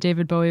course, the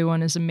David Bowie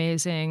one is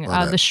amazing.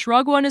 The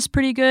shrug one is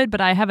pretty good,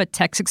 but I have a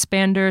text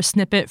expander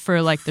snippet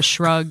for like the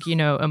shrug,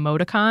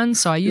 emoticon.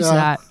 So I use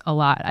that a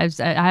lot. I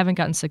haven't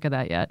gotten sick of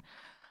that yet.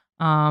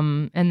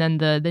 And then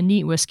the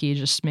neat whiskey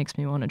just makes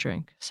me want to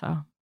drink. So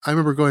I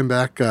remember going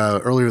back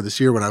earlier this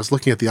year when I was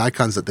looking at the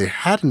icons that they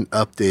hadn't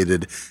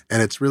updated,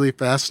 and it's really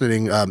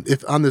fascinating.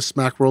 If on this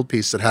Macworld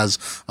piece that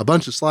has a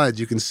bunch of slides,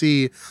 you can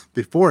see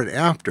before and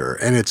after,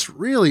 and it's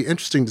really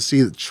interesting to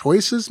see the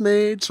choices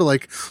made. So,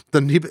 like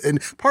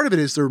and part of it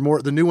is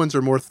the new ones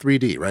are more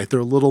 3D, right? They're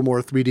a little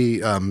more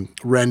 3D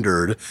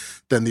rendered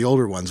than the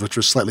older ones, which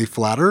were slightly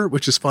flatter,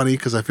 which is funny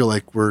because I feel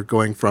like we're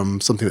going from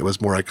something that was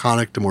more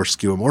iconic to more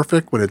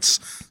skeuomorphic when it's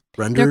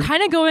rendered. They're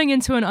kind of going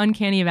into an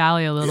uncanny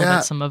valley a little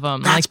bit, some of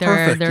them. That's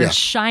like they're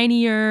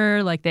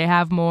shinier, like they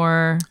have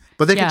more.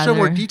 But they can show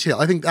more detail.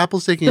 I think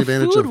Apple's taking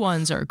advantage of. The food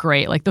ones are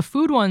great. Like the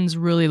food ones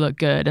really look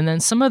good. And then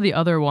some of the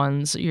other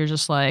ones, you're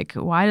just like,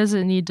 why does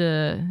it need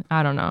to,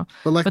 I don't know.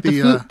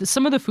 But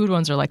some of the food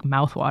ones are like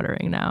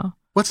mouth-watering now.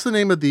 What's the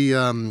name of the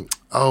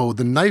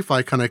knife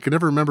icon? I can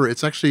never remember.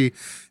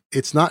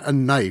 It's not a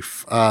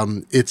knife.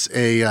 It's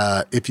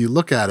if you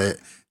look at it,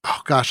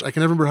 oh gosh, I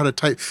can never remember how to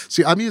type.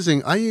 See, I use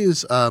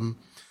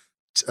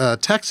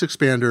text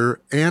expander,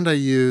 and I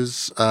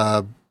use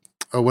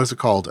what is it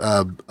called?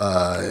 I'm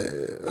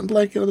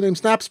blanking on the name.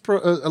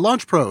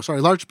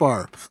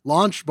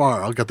 Launch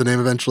Bar. I'll get the name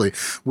eventually,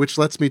 which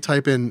lets me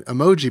type in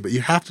emoji, but you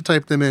have to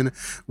type them in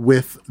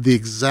with the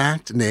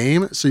exact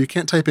name. So you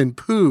can't type in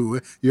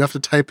poo. You have to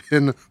type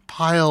in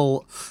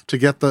pile to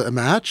get the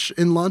match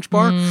in Launch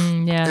Bar.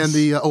 Yes. And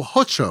the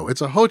hocho.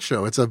 It's a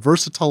hocho. It's a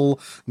versatile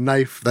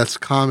knife that's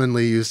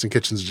commonly used in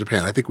kitchens in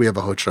Japan. I think we have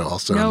a hocho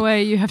also. No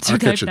way. You have to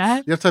type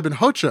that? You have to type in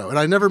hocho. And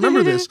I never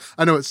remember this.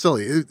 I know it's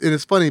silly. And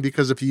it's funny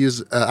because if you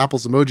use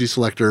Apple's emoji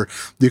selector,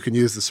 you can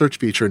use the search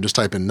feature and just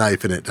type in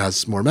knife and it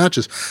has more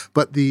matches.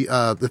 But the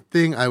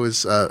thing I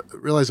was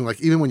realizing, like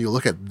even when you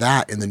look at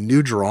that in the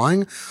new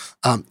drawing,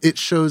 it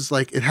shows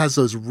like it has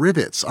those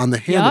rivets on the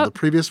handle. Yep. The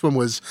previous one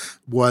was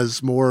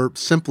more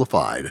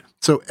simplified.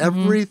 So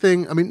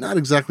everything, I mean, not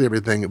exactly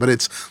everything, but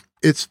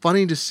it's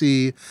funny to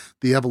see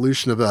the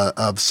evolution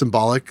of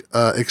symbolic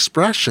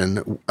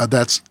expression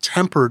that's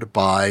tempered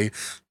by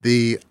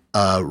the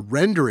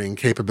rendering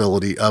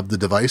capability of the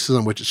devices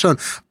on which it's shown.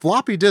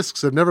 Floppy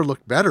disks have never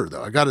looked better,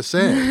 though. I got to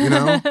say,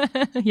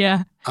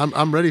 Yeah.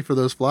 I'm ready for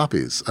those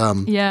floppies.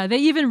 Yeah, they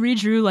even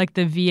redrew like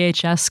the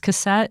VHS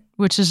cassette,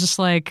 which is just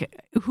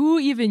like, who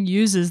even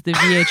uses the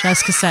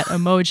VHS cassette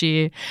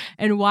emoji,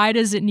 and why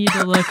does it need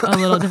to look a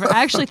little different?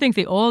 I actually think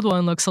the old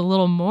one looks a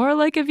little more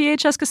like a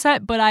VHS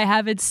cassette, but I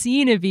haven't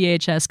seen a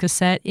VHS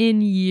cassette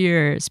in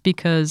years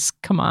because,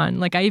 come on,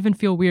 like I even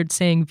feel weird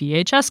saying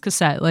VHS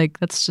cassette. Like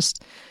that's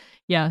just...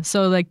 Yeah,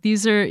 so like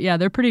these are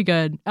they're pretty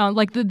good.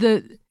 Like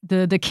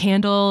the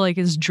candle like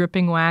is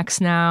dripping wax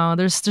now.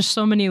 There's just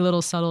so many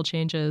little subtle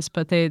changes,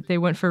 but they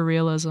went for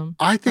realism.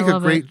 I think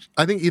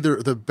I think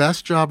either the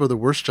best job or the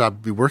worst job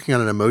would be working on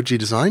an emoji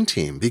design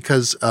team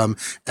because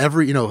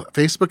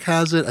Facebook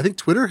has it. I think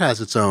Twitter has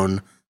its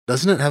own.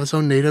 Doesn't it have its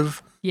own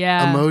native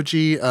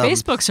emoji?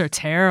 Facebooks are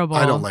terrible.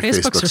 I don't like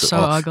Facebooks are so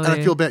ugly. And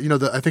I feel bad.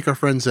 I think our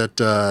friends at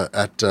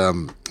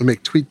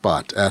make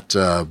Tweetbot at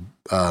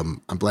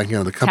I'm blanking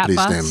on the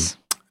company's name.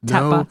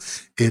 No,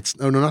 it's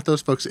not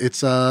those folks.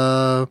 It's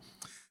Icon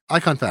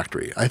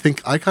Factory. I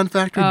think Icon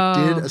Factory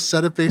did a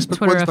set of Facebook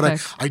Twitter ones,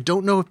 effect. but I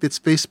don't know if it's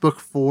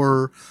Facebook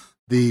for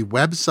the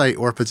website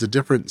or if it's a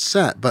different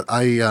set. But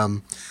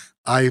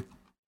I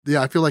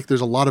feel like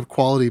there's a lot of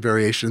quality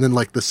variation. And then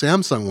like the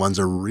Samsung ones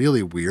are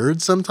really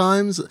weird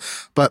sometimes.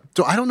 But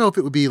so I don't know if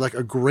it would be like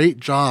a great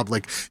job.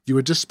 Like you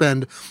would just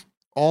spend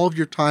all of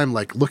your time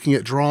like looking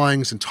at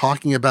drawings and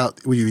talking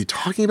about, will you be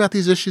talking about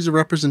these issues of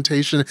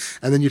representation?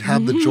 And then you'd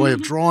have the joy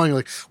of drawing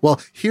like, well,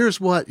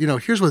 here's what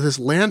this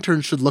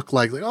lantern should look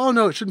like. Like, oh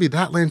no, it shouldn't be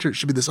that lantern. It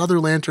should be this other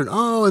lantern.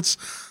 Oh,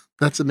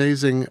 that's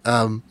amazing.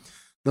 Now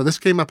this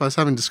came up. I was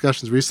having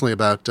discussions recently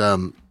about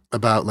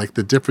like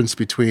the difference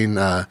between,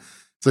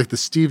 it's like the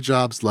Steve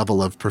Jobs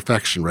level of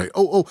perfection, right?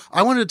 Oh,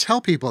 I wanted to tell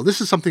people,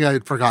 this is something I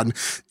had forgotten.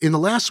 In the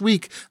last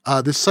week,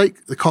 this site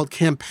called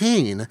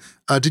Campaign,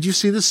 did you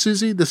see this,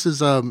 Susie? This is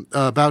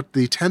about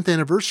the 10th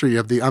anniversary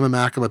of the I'm a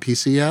Mac, I'm a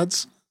PC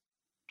ads.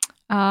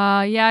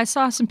 Yeah, I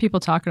saw some people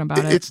talking about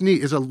it. It's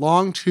neat. It's a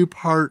long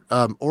 2-part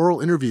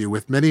oral interview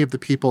with many of the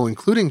people,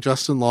 including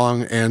Justin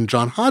Long and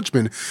John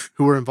Hodgman,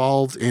 who were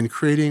involved in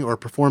creating or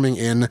performing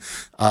in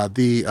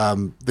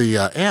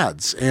the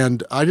ads.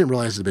 And I didn't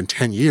realize it had been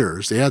 10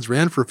 years. The ads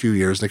ran for a few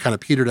years and they kind of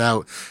petered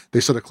out. They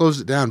sort of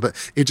closed it down,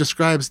 but it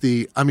describes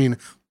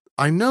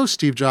I know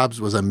Steve Jobs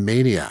was a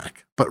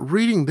maniac, but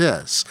reading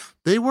this,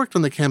 they worked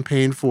on the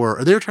campaign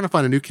they were trying to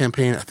find a new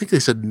campaign. I think they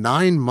said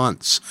 9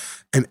 months.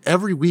 And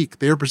every week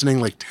they were presenting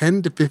like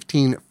 10 to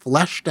 15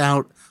 fleshed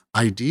out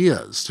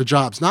ideas to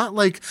Jobs, not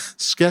like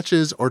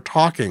sketches or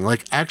talking,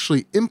 like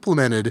actually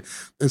implemented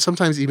and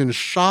sometimes even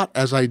shot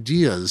as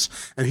ideas.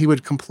 And he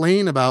would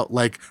complain about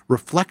like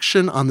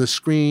reflection on the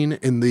screen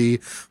in the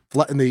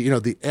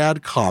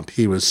ad comp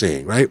he was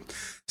seeing, right?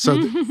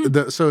 So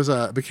so as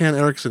McCann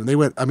Erickson,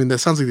 that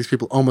sounds like these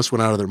people almost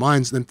went out of their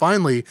minds. And then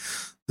finally,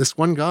 this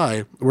one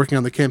guy working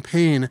on the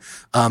campaign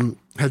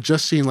had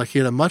just seen, like, he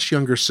had a much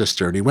younger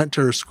sister, and he went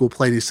to her school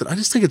play, and he said, I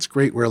just think it's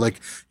great where, like,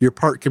 your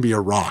part can be a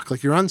rock.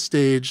 Like, you're on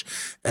stage,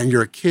 and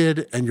you're a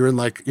kid, and you're in,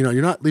 like, you're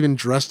not even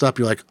dressed up.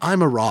 You're like,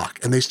 I'm a rock.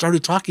 And they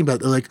started talking about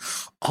it. They're like,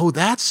 oh,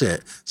 that's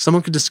it.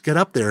 Someone could just get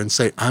up there and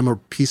say, I'm a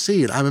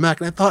PC, and I'm a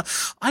Mac. And I thought,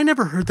 I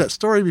never heard that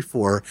story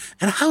before.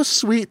 And how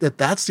sweet that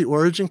that's the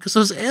origin, because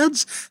those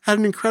ads had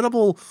an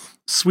incredible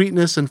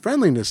sweetness and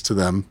friendliness to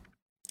them.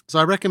 So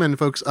I recommend,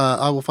 folks,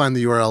 I will find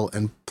the URL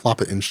and plop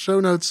it in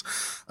show notes.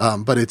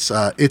 But it's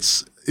a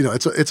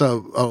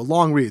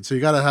long read, so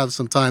you got to have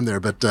some time there.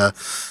 But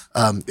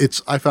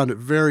I found it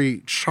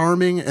very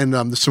charming, and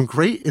there's some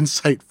great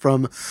insight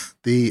from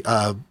the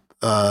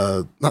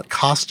not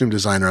costume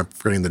designer. I'm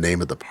forgetting the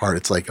name of the part.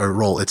 It's like a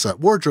role. It's a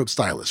wardrobe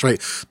stylist,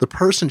 right? The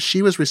person,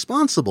 she was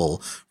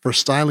responsible for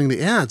styling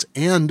the ads,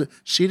 and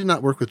she did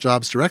not work with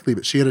Jobs directly,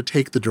 but she had to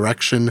take the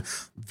direction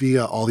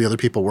via all the other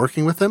people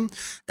working with him.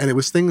 And it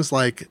was things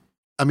like,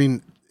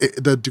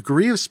 the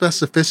degree of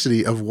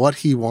specificity of what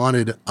he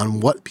wanted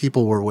on what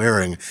people were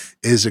wearing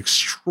is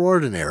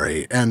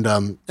extraordinary.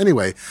 And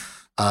anyway,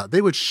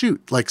 they would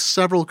shoot like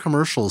several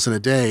commercials in a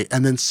day,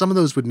 and then some of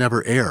those would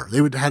never air.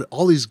 They would had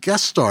all these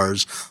guest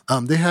stars.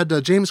 They had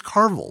James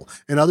Carville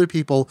and other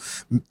people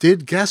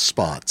did guest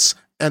spots,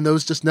 and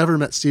those just never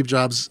met Steve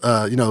Jobs'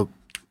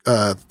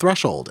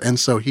 threshold, and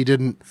so they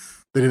didn't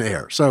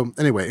air. So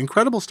anyway,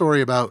 incredible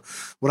story about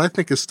what I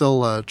think is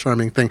still a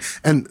charming thing.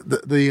 And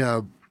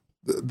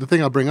the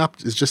thing I'll bring up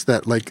is just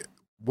that, like,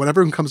 what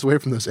everyone comes away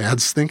from those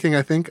ads thinking,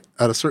 I think,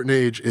 at a certain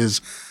age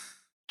is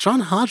John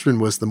Hodgman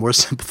was the more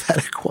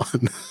sympathetic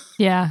one.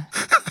 Yeah.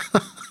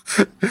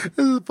 This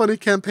is a funny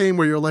campaign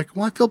where you're like,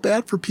 well, I feel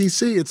bad for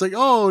PC. It's like,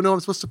 oh, no, I'm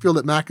supposed to feel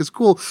that Mac is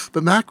cool.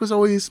 But Mac was,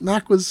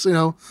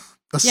 slightly...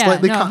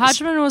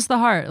 Hodgman was the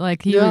heart.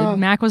 Like,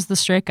 Mac was the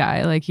straight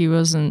guy. Like, he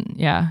wasn't,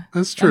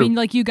 That's true. I mean,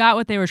 like, you got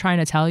what they were trying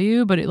to tell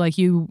you, but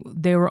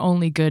they were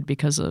only good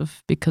because the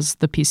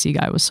PC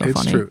guy was so funny.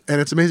 It's true.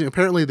 And it's amazing.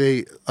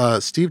 Apparently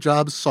Steve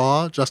Jobs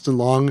saw Justin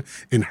Long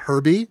in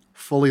Herbie,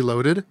 Fully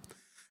Loaded,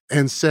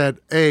 and said,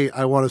 A,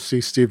 I want to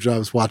see Steve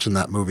Jobs watching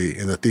that movie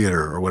in the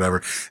theater or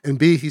whatever. And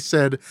B, he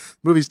said, the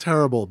movie's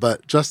terrible,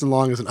 but Justin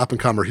Long is an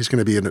up-and-comer. He's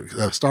going to be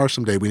a star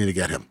someday. We need to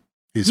get him.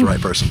 He's the right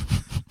person.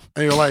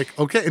 And you're like,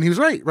 okay. And he was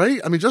right?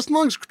 I mean, Justin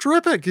Long's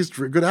terrific. He's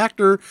a good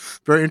actor,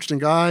 very interesting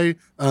guy,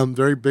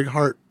 very big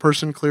heart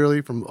person,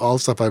 clearly, from all the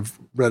stuff I've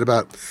read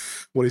about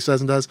what he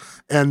says and does.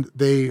 And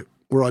they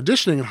were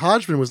auditioning, and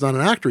Hodgman was not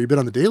an actor. He'd been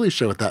on The Daily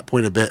Show at that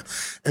point a bit.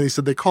 And he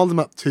said they called him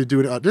up to do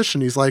an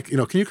audition. He's like,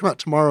 can you come out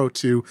tomorrow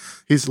he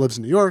lives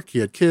in New York. He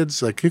had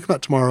kids. Like, can you come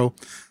out tomorrow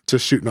to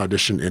shoot an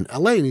audition in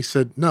LA? And he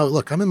said, no,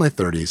 look, I'm in my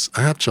 30s.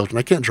 I have children.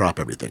 I can't drop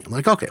everything. I'm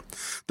like, okay.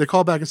 They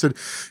called back and said,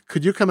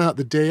 could you come out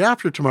the day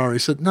after tomorrow? And he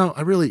said, no,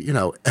 I really,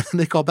 and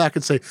they call back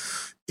and say,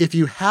 if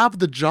you have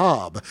the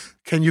job,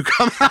 can you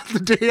come out the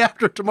day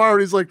after tomorrow?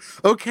 And he's like,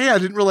 okay, I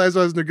didn't realize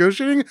I was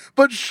negotiating,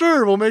 but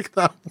sure, we'll make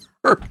that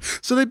work.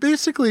 So they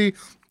basically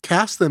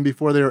cast them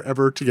before they were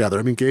ever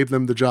together. Gave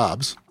them the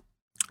jobs.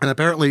 And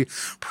apparently,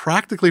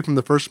 practically from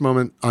the first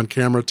moment on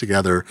camera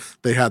together,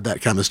 they had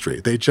that chemistry.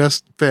 They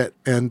just fit,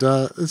 and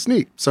it's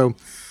neat. So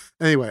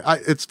anyway,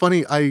 it's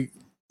funny. I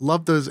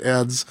love those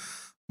ads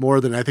more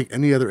than I think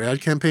any other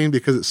ad campaign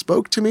because it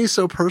spoke to me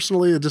so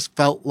personally. It just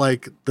felt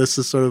like this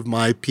is sort of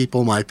my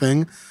people, my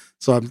thing.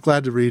 So I'm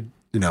glad to read,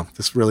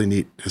 this really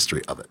neat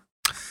history of it.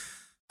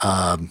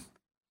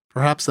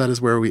 Perhaps that is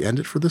where we end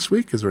it for this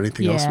week. Is there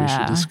anything else we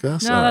should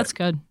discuss? No, that's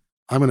good.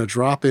 I'm going to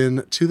drop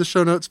in to the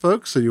show notes,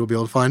 folks, so you will be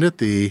able to find it,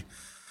 the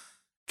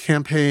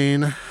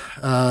campaign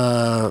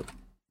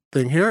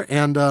thing here.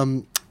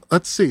 And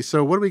let's see.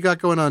 So what do we got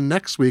going on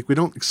next week? We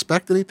don't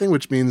expect anything,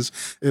 which means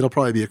it'll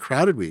probably be a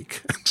crowded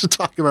week to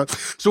talk about.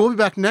 So we'll be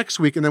back next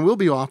week, and then we'll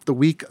be off the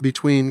week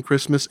between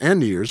Christmas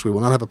and New Year's. We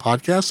will not have a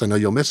podcast. I know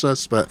you'll miss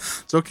us, but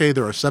it's okay.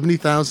 There are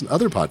 70,000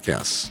 other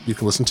podcasts you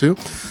can listen to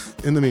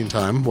in the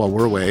meantime while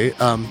we're away.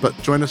 But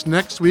join us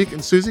next week.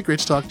 And Susie, great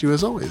to talk to you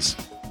as always.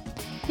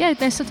 Yeah,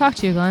 nice to talk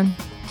to you, Glenn.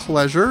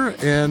 Pleasure.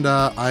 And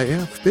I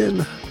have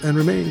been and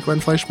remain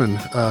Glenn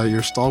Fleischman,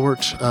 your stalwart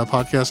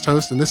podcast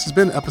host. And this has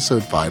been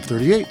episode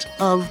 538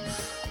 of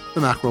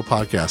the Macworld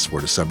Podcast for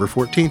December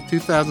 14th,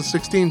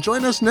 2016.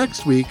 Join us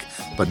next week,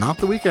 but not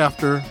the week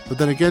after. But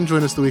then again,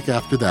 join us the week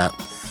after that.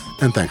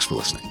 And thanks for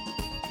listening.